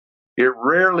 engineered. It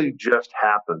rarely just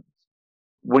happens.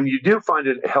 When you do find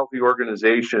a healthy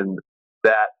organization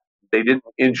that they didn't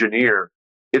engineer,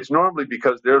 it's normally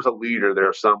because there's a leader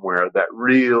there somewhere that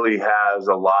really has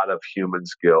a lot of human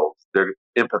skills. They're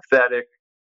empathetic,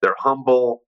 they're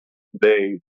humble,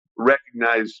 they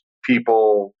recognize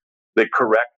people, they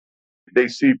correct, they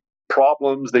see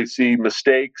problems, they see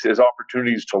mistakes as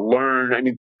opportunities to learn. I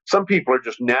mean, some people are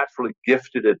just naturally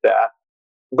gifted at that,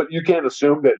 but you can't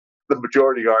assume that the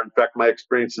majority are. In fact, my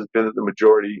experience has been that the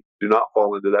majority do not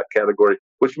fall into that category,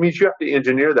 which means you have to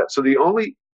engineer that. So the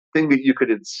only thing that you could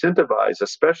incentivize,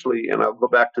 especially, and I'll go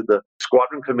back to the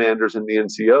squadron commanders and the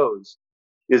NCOs,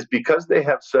 is because they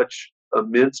have such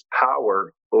immense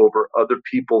power over other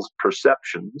people's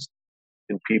perceptions,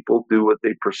 and people do what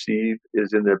they perceive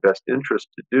is in their best interest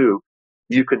to do,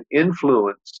 you can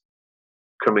influence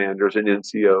commanders and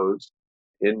NCOs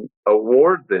and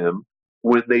award them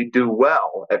when they do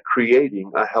well at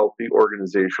creating a healthy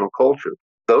organizational culture.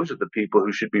 Those are the people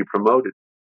who should be promoted.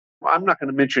 I'm not going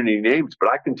to mention any names, but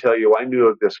I can tell you I knew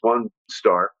of this one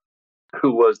star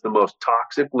who was the most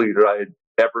toxic leader I had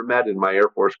ever met in my Air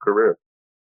Force career.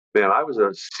 Man, I was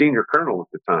a senior colonel at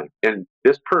the time, and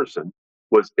this person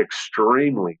was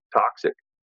extremely toxic.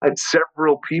 I had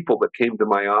several people that came to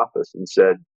my office and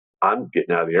said, I'm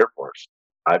getting out of the Air Force.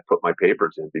 I put my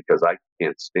papers in because I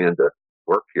can't stand to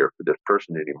work here for this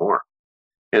person anymore.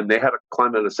 And they had a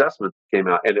climate assessment that came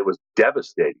out, and it was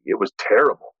devastating. It was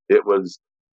terrible. It was,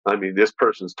 I mean, this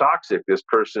person's toxic. This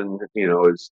person,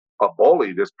 is a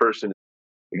bully. This person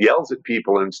yells at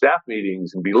people in staff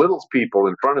meetings and belittles people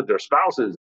in front of their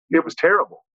spouses. It was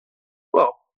terrible.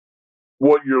 Well,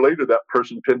 1 year later, that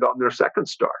person pinned on their second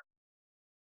star.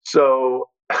 So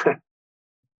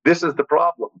this is the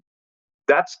problem.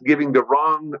 That's giving the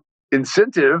wrong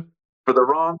incentive for the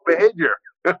wrong behavior.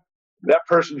 That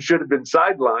person should have been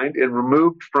sidelined and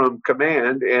removed from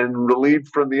command and relieved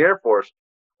from the Air Force,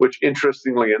 which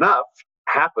interestingly enough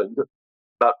happened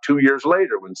about 2 years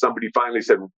later when somebody finally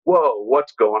said, whoa,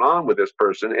 what's going on with this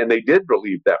person? And they did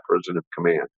relieve that person of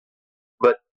command.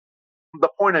 But the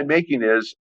point I'm making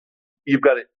is you've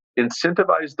got to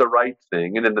incentivize the right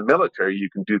thing. And in the military, you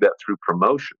can do that through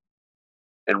promotion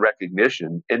and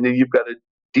recognition. And then you've got to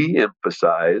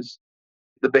de-emphasize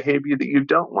the behavior that you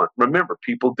don't want. Remember,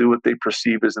 people do what they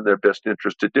perceive is in their best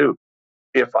interest to do.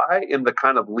 If I am the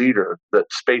kind of leader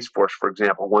that Space Force, for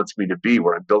example, wants me to be,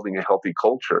 where I'm building a healthy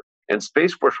culture, and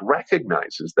Space Force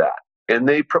recognizes that, and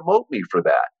they promote me for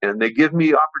that, and they give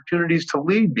me opportunities to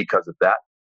lead because of that,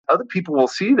 other people will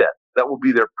see that. That will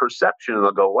be their perception, and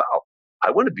they'll go, wow, I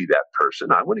want to be that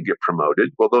person. I want to get promoted.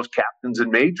 Well, those captains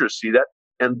and majors see that,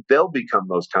 and they'll become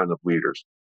those kind of leaders.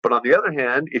 But on the other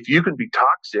hand, if you can be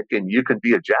toxic and you can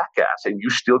be a jackass and you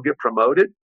still get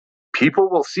promoted, people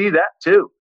will see that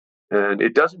too. And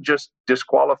it doesn't just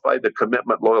disqualify the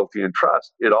commitment, loyalty, and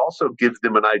trust. It also gives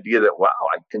them an idea that, wow,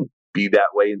 I can be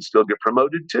that way and still get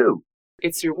promoted too.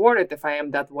 It's rewarded if I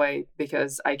am that way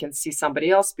because I can see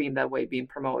somebody else being that way, being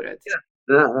promoted.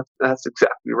 Yeah, that's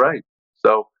exactly right.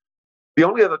 So the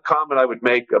only other comment I would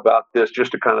make about this,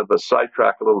 just to kind of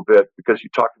sidetrack a little bit, because you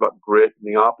talked about grit,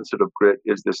 and the opposite of grit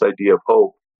is this idea of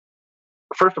hope.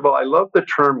 First of all, I love the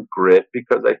term grit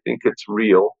because I think it's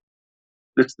real.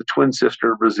 It's the twin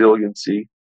sister of resiliency.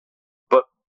 But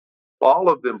all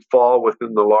of them fall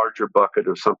within the larger bucket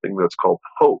of something that's called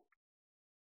hope.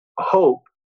 Hope,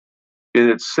 in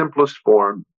its simplest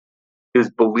form, is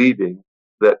believing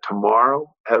that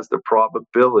tomorrow has the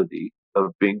probability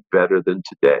of being better than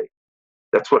today.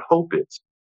 That's what hope is.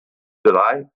 That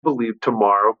I believe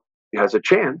tomorrow has a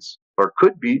chance or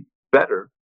could be better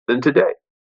than today.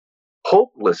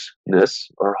 Hopelessness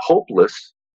or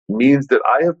hopeless means that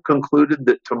I have concluded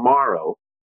that tomorrow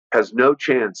has no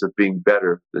chance of being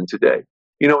better than today.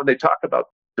 When they talk about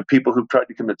to people who've tried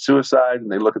to commit suicide,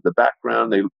 and they look at the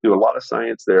background, they do a lot of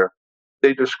science there.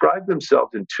 They describe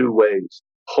themselves in two ways: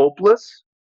 hopeless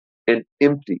and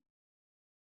empty.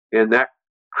 And that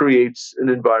creates an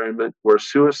environment where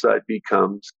suicide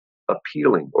becomes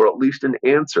appealing, or at least an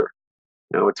answer.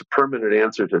 It's a permanent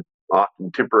answer to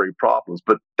often temporary problems,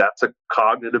 but that's a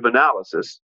cognitive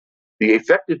analysis. The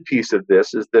affective piece of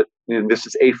this is that, this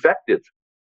is affective.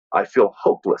 I feel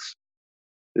hopeless.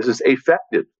 This is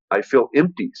affective. I feel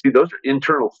empty. See, those are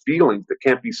internal feelings that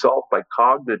can't be solved by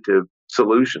cognitive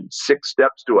solutions. 6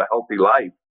 steps to a healthy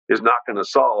life is not going to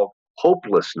solve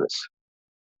hopelessness.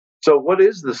 So what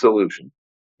is the solution?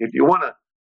 If you want to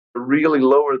really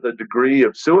lower the degree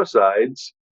of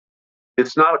suicides,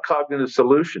 it's not a cognitive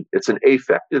solution. It's an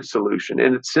affective solution.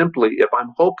 And it's simply, if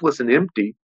I'm hopeless and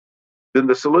empty, then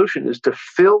the solution is to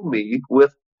fill me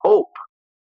with hope.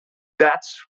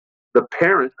 That's the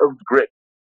parent of grit.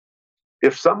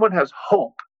 If someone has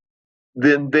hope,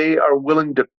 then they are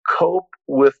willing to cope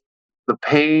with the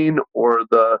pain or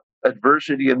the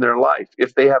adversity in their life.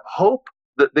 If they have hope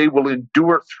that they will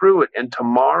endure through it and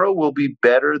tomorrow will be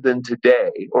better than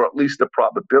today, or at least the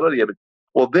probability of it,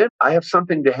 well, then I have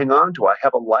something to hang on to. I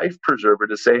have a life preserver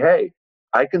to say, hey,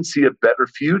 I can see a better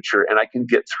future and I can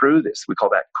get through this. We call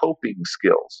that coping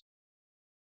skills.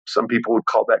 Some people would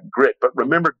call that grit. But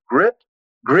remember, grit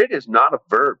is not a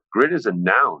verb. Grit is a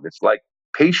noun. It's like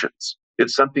patience.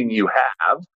 It's something you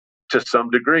have to some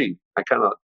degree. I kind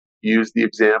of use the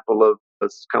example of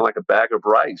it's kind of like a bag of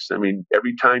rice. I mean,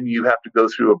 every time you have to go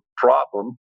through a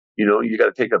problem, you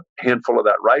got to take a handful of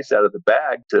that rice out of the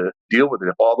bag to deal with it.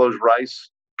 If all those rice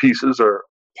pieces are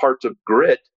parts of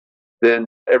grit, then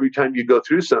every time you go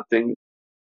through something,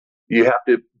 you have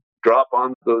to drop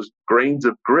on those grains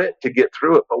of grit to get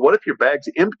through it. But what if your bag's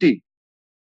empty?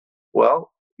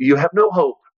 Well, you have no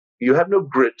hope. You have no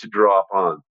grit to draw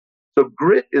upon. So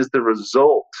grit is the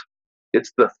result.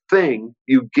 It's the thing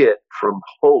you get from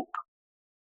hope.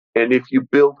 And if you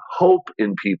build hope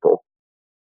in people,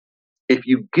 if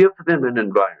you give them an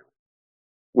environment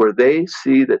where they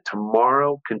see that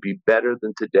tomorrow can be better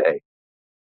than today,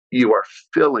 you are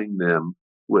filling them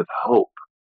with hope.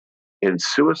 And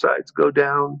suicides go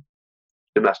down,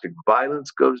 domestic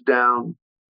violence goes down,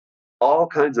 all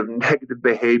kinds of negative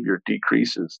behavior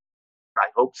decreases. I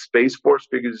hope Space Force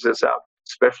figures this out,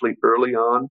 especially early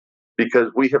on, because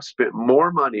we have spent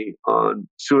more money on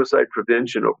suicide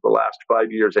prevention over the last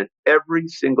 5 years, and every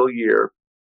single year,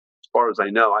 as far as I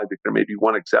know, I think there may be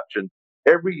one exception,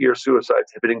 every year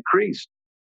suicides have been increased.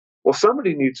 Well,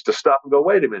 somebody needs to stop and go,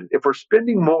 wait a minute, if we're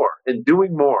spending more and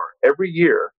doing more every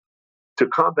year to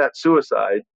combat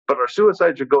suicide, but our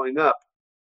suicides are going up,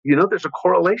 there's a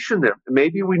correlation there.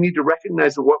 Maybe we need to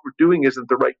recognize that what we're doing isn't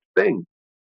the right thing.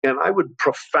 And I would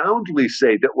profoundly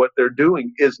say that what they're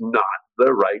doing is not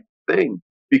the right thing,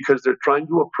 because they're trying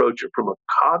to approach it from a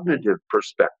cognitive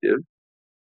perspective.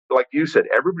 Like you said,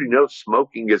 everybody knows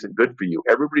smoking isn't good for you.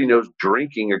 Everybody knows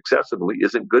drinking excessively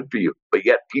isn't good for you, but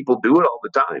yet people do it all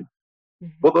the time. Mm-hmm.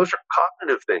 Well, those are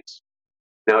cognitive things.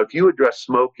 Now, if you address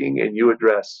smoking and you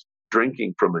address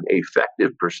drinking from an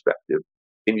affective perspective,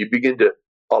 and you begin to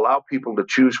allow people to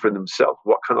choose for themselves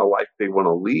what kind of life they want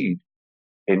to lead,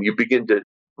 and you begin to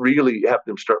really have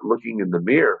them start looking in the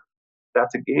mirror,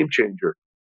 that's a game changer,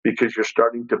 because you're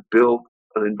starting to build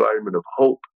an environment of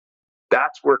hope.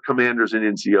 That's where commanders and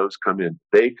NCOs come in.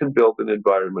 They can build an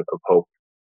environment of hope.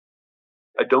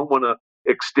 I don't want to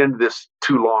extend this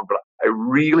too long, but I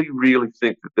really, really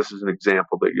think that this is an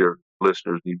example that your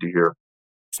listeners need to hear.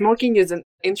 Smoking is an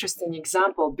interesting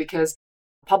example because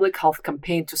public health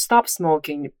campaign to stop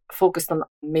smoking focused on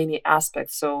many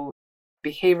aspects. So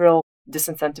behavioral,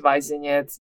 disincentivizing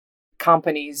it,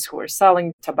 companies who are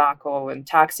selling tobacco and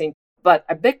taxing. But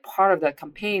a big part of that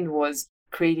campaign was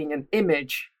creating an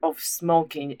image of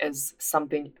smoking as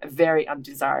something very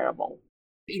undesirable.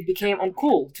 It became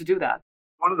uncool to do that.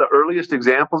 One of the earliest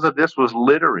examples of this was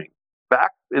littering.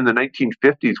 Back in the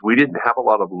 1950s, we didn't have a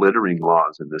lot of littering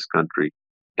laws in this country.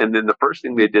 And then the first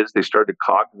thing they did is they started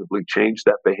to cognitively change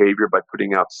that behavior by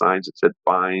putting out signs that said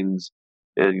fines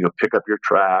and, pick up your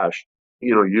trash,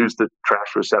 use the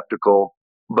trash receptacle.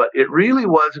 But it really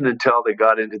wasn't until they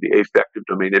got into the affective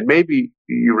domain. And maybe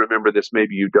you remember this,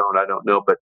 maybe you don't, I don't know.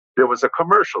 But there was a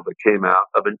commercial that came out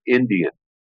of an Indian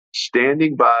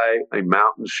standing by a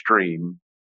mountain stream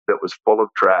that was full of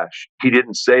trash. He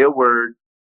didn't say a word.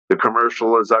 The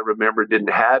commercial, as I remember,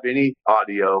 didn't have any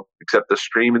audio except the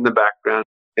stream in the background.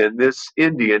 And this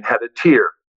Indian had a tear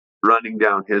running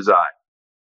down his eye.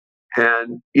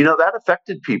 And, that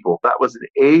affected people. That was an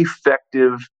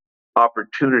affective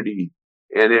opportunity.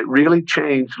 And it really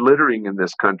changed littering in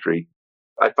this country.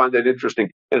 I find that interesting.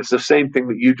 And it's the same thing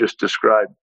that you just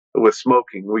described with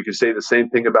smoking. We could say the same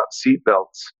thing about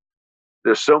seatbelts.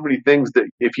 There's so many things that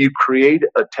if you create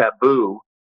a taboo,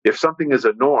 if something is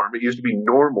a norm, it used to be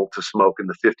normal to smoke in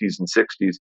the 50s and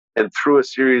 60s. And through a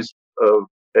series of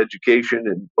education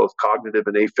and both cognitive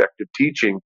and affective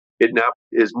teaching, it now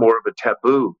is more of a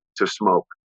taboo to smoke.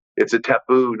 It's a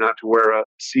taboo not to wear a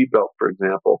seatbelt, for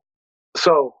example.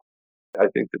 So I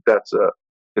think that that's a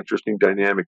interesting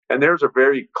dynamic. And there's a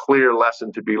very clear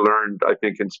lesson to be learned, I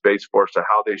think, in Space Force to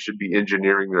how they should be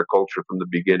engineering their culture from the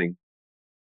beginning.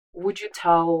 Would you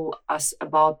tell us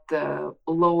about the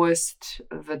lowest,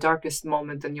 the darkest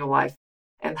moment in your life,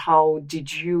 and how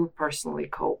did you personally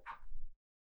cope?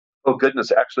 Oh,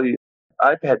 goodness. Actually,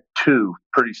 I've had two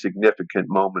pretty significant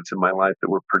moments in my life that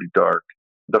were pretty dark.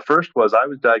 The first was I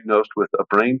was diagnosed with a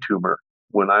brain tumor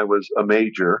when I was a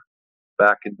major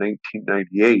back in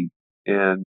 1998.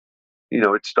 And,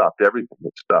 it stopped everything.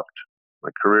 It stopped my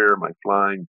career, my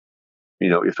flying.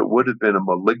 If it would have been a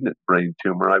malignant brain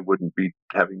tumor, I wouldn't be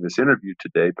having this interview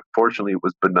today. But fortunately, it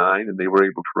was benign and they were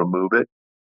able to remove it.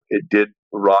 It did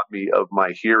rob me of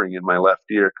my hearing in my left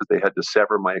ear because they had to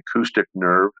sever my acoustic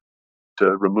nerve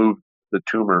to remove the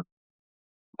tumor.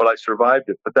 But I survived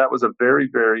it. But that was a very,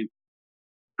 very,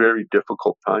 very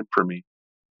difficult time for me.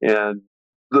 And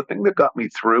the thing that got me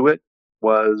through it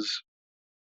was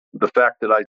the fact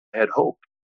that I had hope,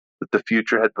 that the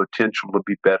future had potential to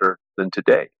be better than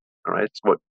today. All right. It's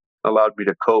what allowed me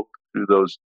to cope through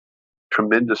those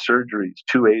tremendous surgeries,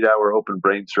 2 8-hour open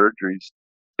brain surgeries,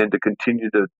 and to continue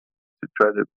to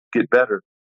try to get better.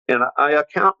 And I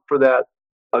account for that,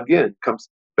 again, comes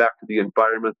back to the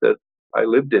environment that I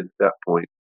lived in at that point.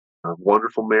 A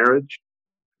wonderful marriage,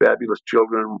 fabulous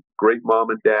children, great mom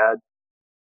and dad,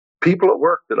 people at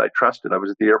work that I trusted. I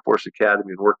was at the Air Force Academy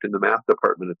and worked in the math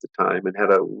department at the time and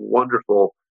had a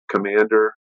wonderful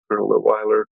commander, Colonel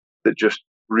Litweiler, that just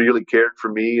really cared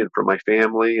for me and for my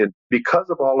family. And because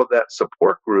of all of that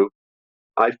support group,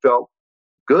 I felt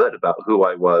good about who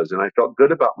I was and I felt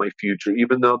good about my future,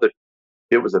 even though that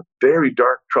it was a very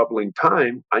dark, troubling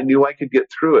time. I knew I could get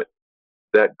through it.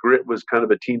 That grit was kind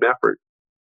of a team effort.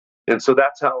 And so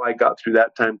that's how I got through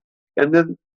that time. And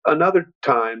then another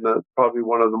time, probably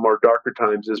one of the more darker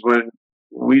times, is when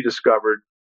we discovered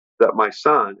that my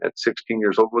son at 16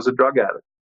 years old was a drug addict.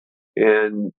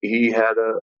 And he had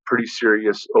a pretty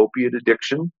serious opiate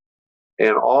addiction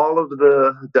and all of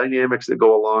the dynamics that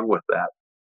go along with that.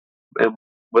 And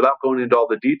without going into all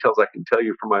the details, I can tell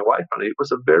you from my wife on it, it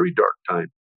was a very dark time.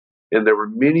 And there were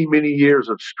many, many years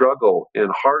of struggle and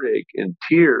heartache and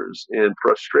tears and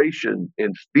frustration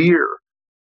and fear.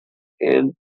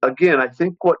 And again, I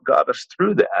think what got us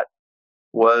through that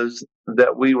was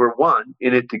that we were, one,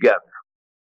 in it together.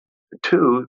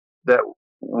 Two, that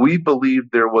we believed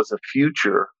there was a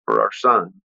future for our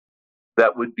son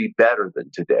that would be better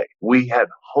than today. We had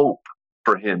hope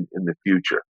for him in the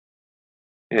future.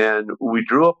 And we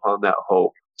drew upon that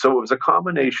hope. So it was a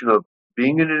combination of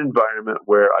being in an environment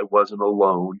where I wasn't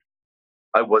alone,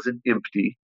 I wasn't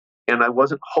empty, and I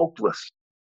wasn't hopeless,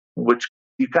 which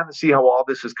you kind of see how all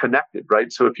this is connected,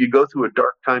 right? So if you go through a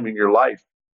dark time in your life,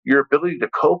 your ability to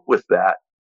cope with that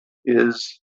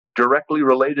is directly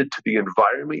related to the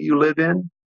environment you live in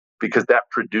because that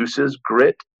produces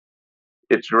grit.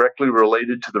 It's directly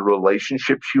related to the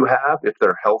relationships you have. If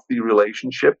they're healthy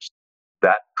relationships,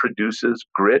 that produces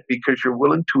grit because you're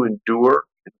willing to endure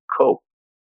and cope.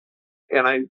 And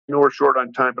I know we're short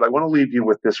on time, but I want to leave you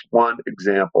with this one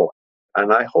example.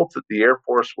 And I hope that the Air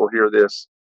Force will hear this.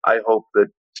 I hope that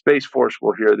Space Force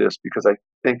will hear this because I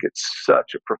think it's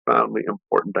such a profoundly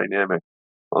important dynamic.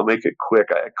 I'll make it quick.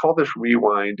 I call this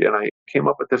rewind, and I came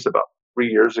up with this about 3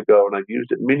 years ago, and I've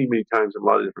used it many, many times in a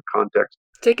lot of different contexts.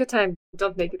 Take your time.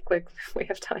 Don't make it quick. We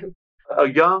have time. A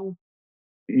young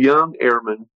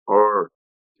airman or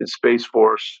in Space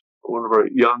Force, one of our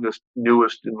youngest,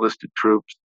 newest enlisted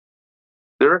troops,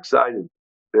 they're excited.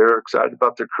 They're excited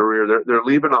about their career. They're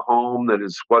leaving a home that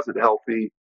wasn't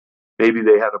healthy. Maybe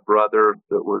they had a brother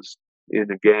that was in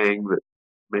a gang, that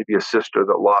maybe a sister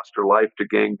that lost her life to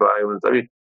gang violence. I mean,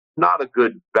 not a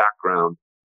good background.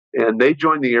 And they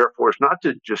joined the Air Force not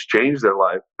to just change their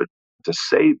life, but to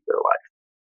save their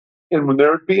life. And when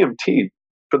they're at BMT,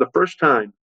 for the first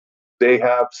time, they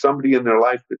have somebody in their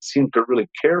life that seems to really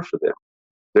care for them,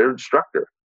 their instructor.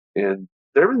 And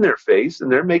they're in their face and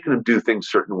they're making them do things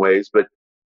certain ways, but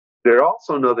they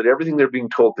also know that everything they're being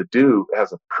told to do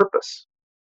has a purpose.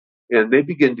 And they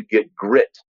begin to get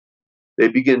grit. They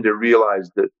begin to realize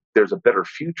that there's a better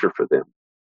future for them.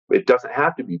 It doesn't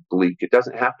have to be bleak. It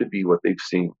doesn't have to be what they've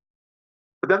seen.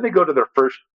 But then they go to their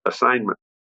first assignment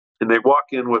and they walk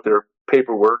in with their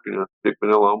paperwork in a big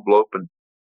manila envelope. And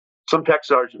some tech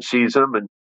sergeant sees him and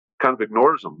kind of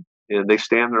ignores him. And they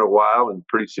stand there a while, and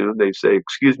pretty soon they say,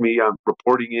 "Excuse me, I'm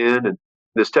reporting in." And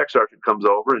this tech sergeant comes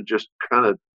over and just kind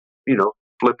of,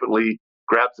 flippantly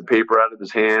grabs the paper out of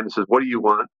his hand and says, "What do you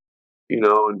want?"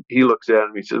 And he looks at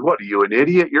him. He says, "What are you, an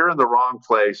idiot? You're in the wrong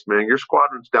place, man. Your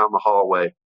squadron's down the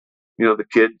hallway." The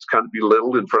kid's kind of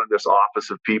belittled in front of this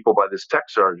office of people by this tech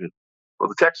sergeant. Well,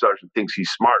 the tech sergeant thinks he's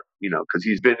smart, because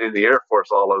he's been in the Air Force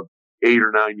all of 8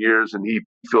 or 9 years, and he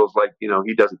feels like,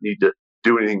 he doesn't need to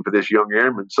do anything for this young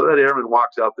airman. So that airman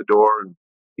walks out the door, and,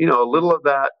 a little of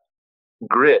that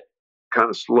grit kind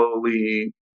of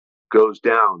slowly goes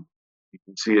down. You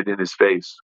can see it in his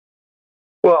face.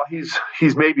 Well, he's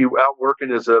maybe out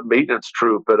working as a maintenance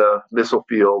troop at a missile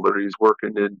field, or he's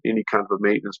working in any kind of a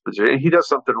maintenance position. And he does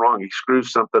something wrong. He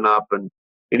screws something up, and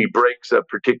he breaks a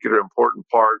particular important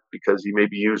part because he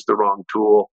maybe used the wrong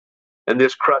tool. And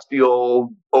this crusty old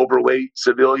overweight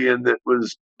civilian that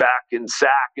was back in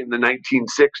SAC in the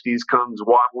 1960s comes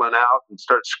waddling out and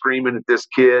starts screaming at this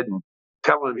kid and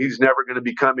telling him he's never going to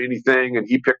become anything, and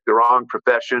he picked the wrong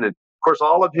profession. And of course,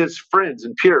 all of his friends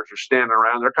and peers are standing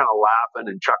around. They're kind of laughing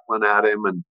and chuckling at him.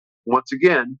 And once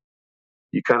again,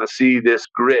 you kind of see this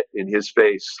grit in his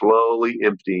face slowly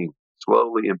emptying.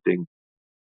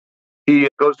 He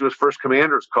goes to his first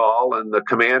commander's call, and the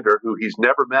commander, who he's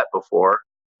never met before,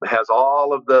 has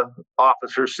all of the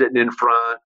officers sitting in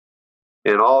front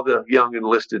and all the young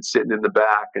enlisted sitting in the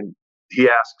back. And he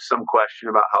asks some question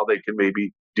about how they can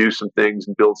maybe do some things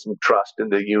and build some trust in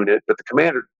the unit. But the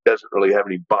commander doesn't really have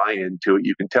any buy-in to it.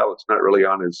 You can tell it's not really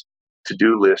on his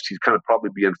to-do list. He's kind of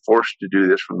probably being forced to do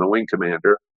this from the wing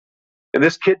commander. And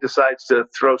this kid decides to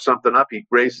throw something up. He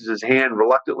raises his hand.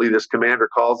 Reluctantly, this commander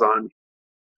calls on him.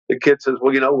 The kid says,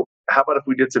 "Well, how about if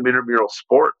we did some intramural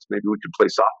sports? Maybe we could play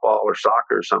softball or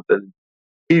soccer or something."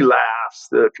 He laughs.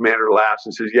 The commander laughs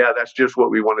and says, "Yeah, that's just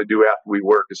what we want to do after we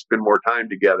work, is spend more time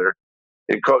together."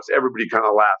 And of course, everybody kind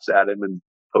of laughs at him and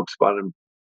pokes fun at him.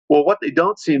 Well, what they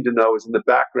don't seem to know is in the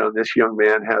background, this young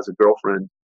man has a girlfriend,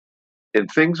 and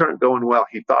things aren't going well.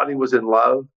 He thought he was in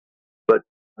love, but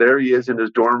there he is in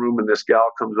his dorm room, and this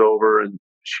gal comes over, and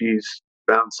she's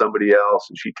found somebody else,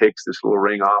 and she takes this little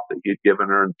ring off that he had given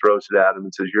her and throws it at him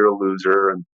and says, "You're a loser,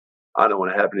 and I don't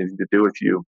want to have anything to do with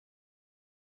you."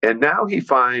 And now he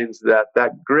finds that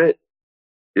that grit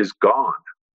is gone.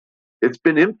 It's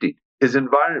been emptied. His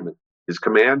environment, his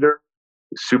commander,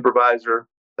 his supervisor,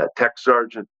 that tech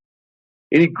sergeant,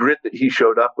 any grit that he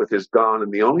showed up with is gone.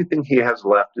 And the only thing he has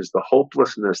left is the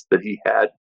hopelessness that he had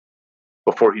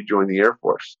before he joined the Air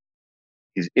Force.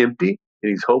 He's empty and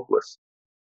he's hopeless.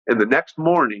 And the next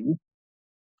morning,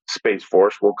 Space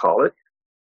Force, we'll call it,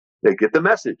 they get the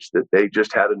message that they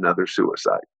just had another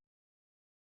suicide.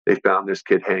 They found this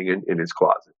kid hanging in his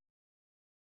closet.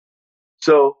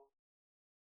 So,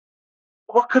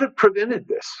 what could have prevented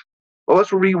this? Well,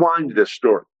 let's rewind this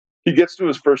story. He gets to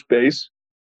his first base.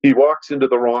 He walks into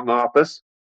the wrong office.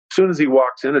 As soon as he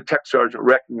walks in, a tech sergeant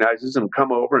recognizes him,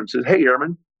 come over and says, "Hey,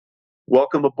 Airman,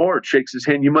 welcome aboard." Shakes his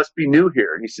hand. "You must be new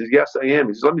here." And he says, "Yes, I am."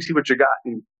 He says, "Let me see what you got."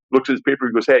 And he looks at his paper.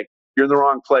 He goes, "Hey, you're in the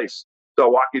wrong place. So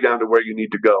I'll walk you down to where you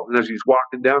need to go." And as he's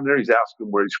walking down there, he's asking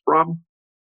where he's from.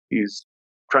 He's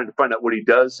trying to find out what he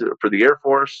does for the Air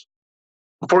Force.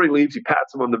 Before he leaves, he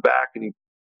pats him on the back and he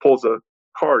pulls a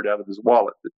card out of his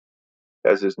wallet that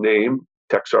has his name,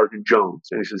 Tech Sergeant Jones.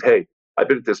 And he says, "Hey, I've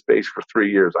been at this base for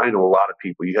 3 years. I know a lot of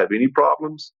people. You have any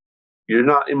problems? You're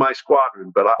not in my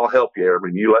squadron, but I'll help you,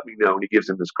 Airman. You let me know." And he gives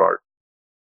him his card.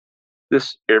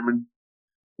 This airman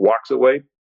walks away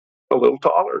a little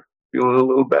taller, feeling a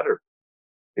little better.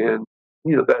 And,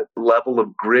 that level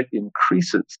of grit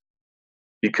increases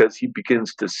because he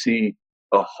begins to see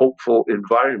a hopeful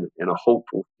environment and a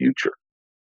hopeful future.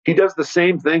 He does the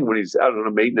same thing when he's out on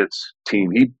a maintenance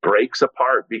team. He breaks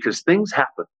apart because things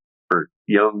happen for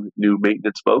young, new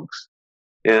maintenance folks.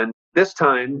 And this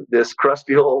time, this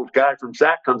crusty old guy from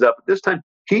SAC comes up. But this time,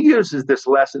 he uses this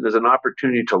lesson as an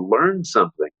opportunity to learn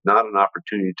something, not an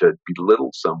opportunity to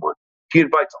belittle someone. He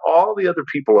invites all the other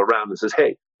people around and says,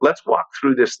 "Hey, let's walk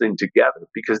through this thing together,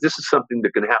 because this is something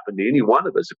that can happen to any one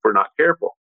of us if we're not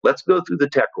careful. Let's go through the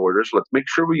tech orders. Let's make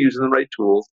sure we're using the right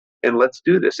tools, and let's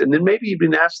do this." And then maybe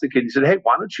even ask the kid, he said, "Hey,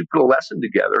 why don't you put a lesson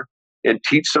together and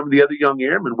teach some of the other young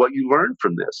airmen what you learned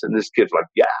from this?" And this kid's like,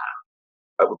 "Yeah,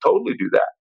 I will totally do that."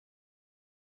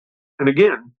 And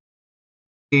again,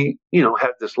 he,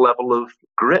 had this level of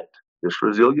grit, this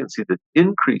resiliency that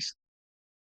increased.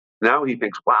 Now he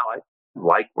thinks, "Wow, I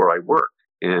like where I work,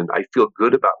 and I feel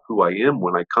good about who I am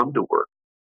when I come to work."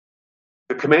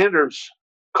 The commander's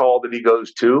call that he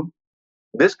goes to,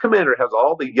 This commander has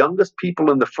all the youngest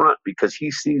people in the front because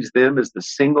he sees them as the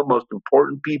single most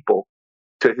important people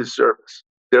to his service.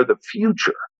 They're the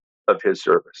future of his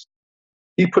service.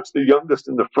 He puts the youngest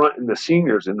in the front and the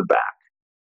seniors in the back.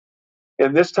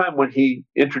 And this time when he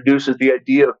introduces the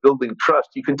idea of building trust,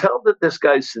 you can tell that this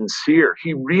guy's sincere.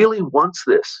 He really wants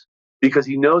this because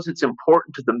he knows it's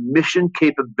important to the mission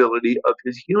capability of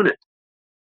his unit.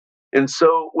 And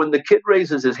so when the kid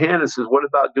raises his hand and says, what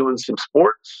about doing some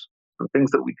sports and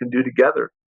things that we can do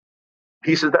together?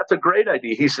 He says, that's a great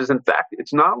idea. He says, in fact,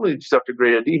 it's not only just a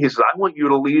great idea. He says, I want you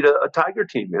to lead a Tiger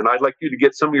team, and I'd like you to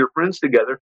get some of your friends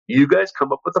together. You guys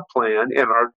come up with a plan, and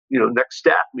our next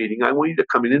staff meeting, I want you to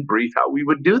come in and brief how we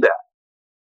would do that.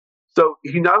 So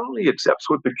he not only accepts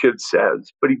what the kid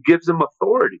says, but he gives him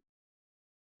authority.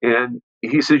 And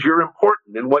he says, you're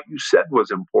important, and what you said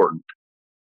was important.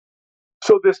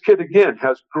 So this kid, again,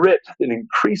 has grit that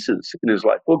increases in his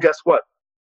life. Well, guess what?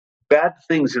 Bad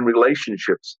things in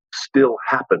relationships still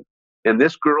happen. And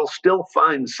this girl still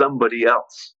finds somebody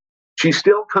else. She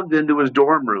still comes into his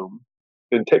dorm room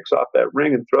and takes off that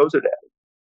ring and throws it at him.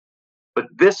 But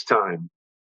this time,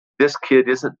 this kid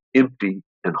isn't empty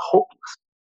and hopeless.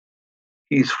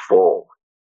 He's full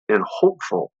and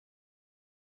hopeful.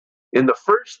 And the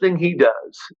first thing he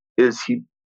does is he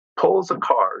pulls a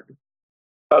card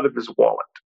out of his wallet.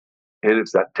 And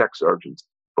it's that tech sergeant's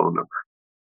phone number.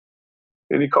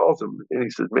 And he calls him and he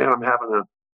says, man, I'm having a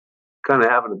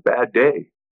bad day.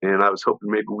 And I was hoping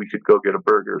maybe we could go get a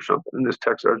burger or something. And this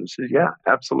tech sergeant says, yeah,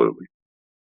 absolutely.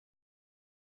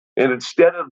 And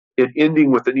instead of it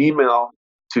ending with an email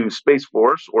to Space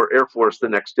Force or Air Force the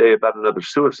next day about another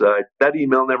suicide, that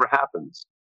email never happens.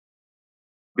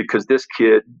 Because this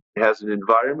kid has an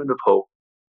environment of hope.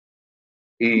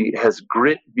 He has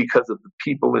grit because of the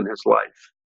people in his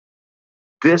life.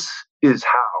 This is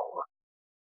how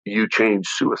you change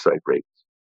suicide rates.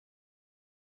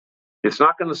 It's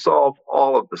not going to solve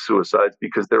all of the suicides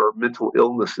because there are mental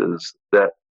illnesses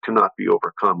that cannot be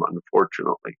overcome,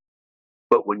 unfortunately.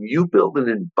 But when you build an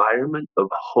environment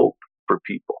of hope for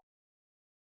people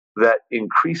that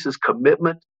increases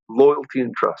commitment, loyalty,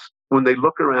 and trust, when they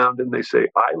look around and they say,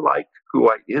 I like who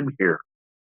I am here,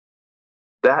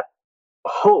 that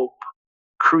hope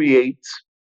creates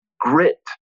grit.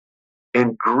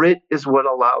 And grit is what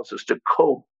allows us to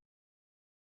cope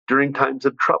during times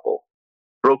of trouble,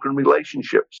 broken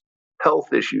relationships,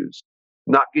 health issues,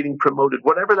 not getting promoted,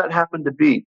 whatever that happened to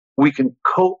be. We can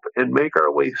cope and make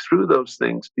our way through those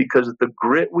things because of the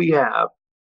grit we have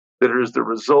that is the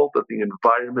result of the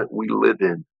environment we live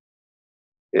in.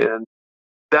 And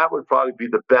that would probably be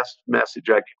the best message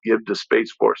I could give to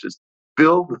Space Force is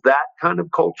build that kind of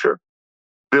culture,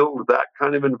 build that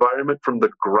kind of environment from the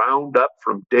ground up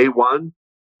from day one,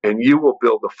 and you will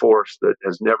build a force that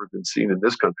has never been seen in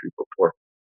this country before.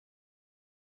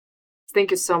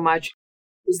 Thank you so much.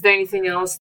 Is there anything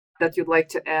else that you'd like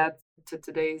to add to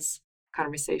today's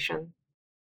conversation?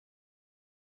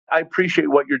 I appreciate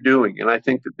what you're doing, and I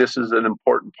think that this is an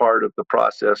important part of the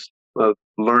process of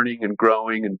learning and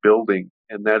growing and building,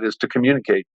 and that is to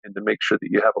communicate and to make sure that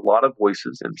you have a lot of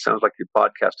voices. And it sounds like your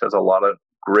podcast has a lot of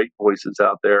great voices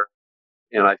out there,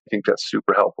 and I think that's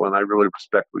super helpful, and I really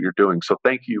respect what you're doing. So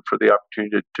thank you for the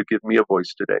opportunity to give me a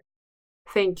voice today.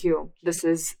 Thank you. This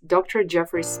is Dr.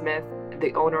 Jeffrey Smith,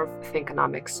 the owner of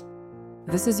Thinkonomics.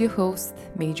 This is your host,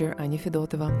 Major Anya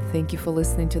Fedotova. Thank you for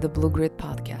listening to the Blue Grid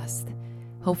podcast.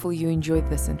 Hopefully you enjoyed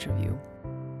this interview.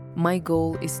 My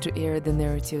goal is to air the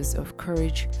narratives of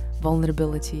courage,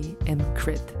 vulnerability, and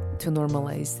grit to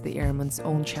normalize the airman's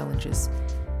own challenges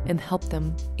and help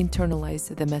them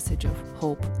internalize the message of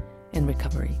hope and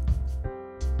recovery.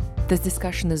 This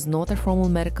discussion is not a formal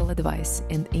medical advice,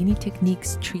 and any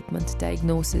techniques, treatment,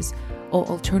 diagnosis, or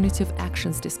alternative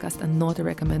actions discussed are not a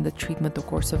recommended treatment or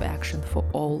course of action for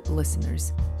all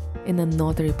listeners, and are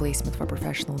not a replacement for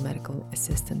professional medical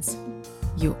assistance.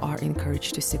 You are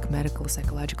encouraged to seek medical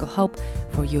psychological help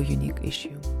for your unique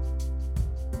issue.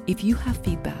 If you have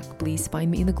feedback, please find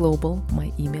me in the global.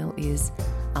 My email is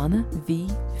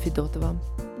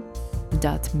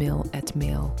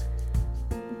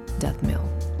anna.v.fedotova.mail@mail.mil.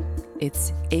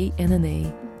 It's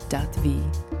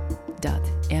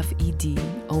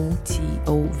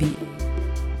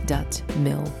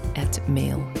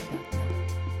anna.v.fedotova.mil@mail.mil.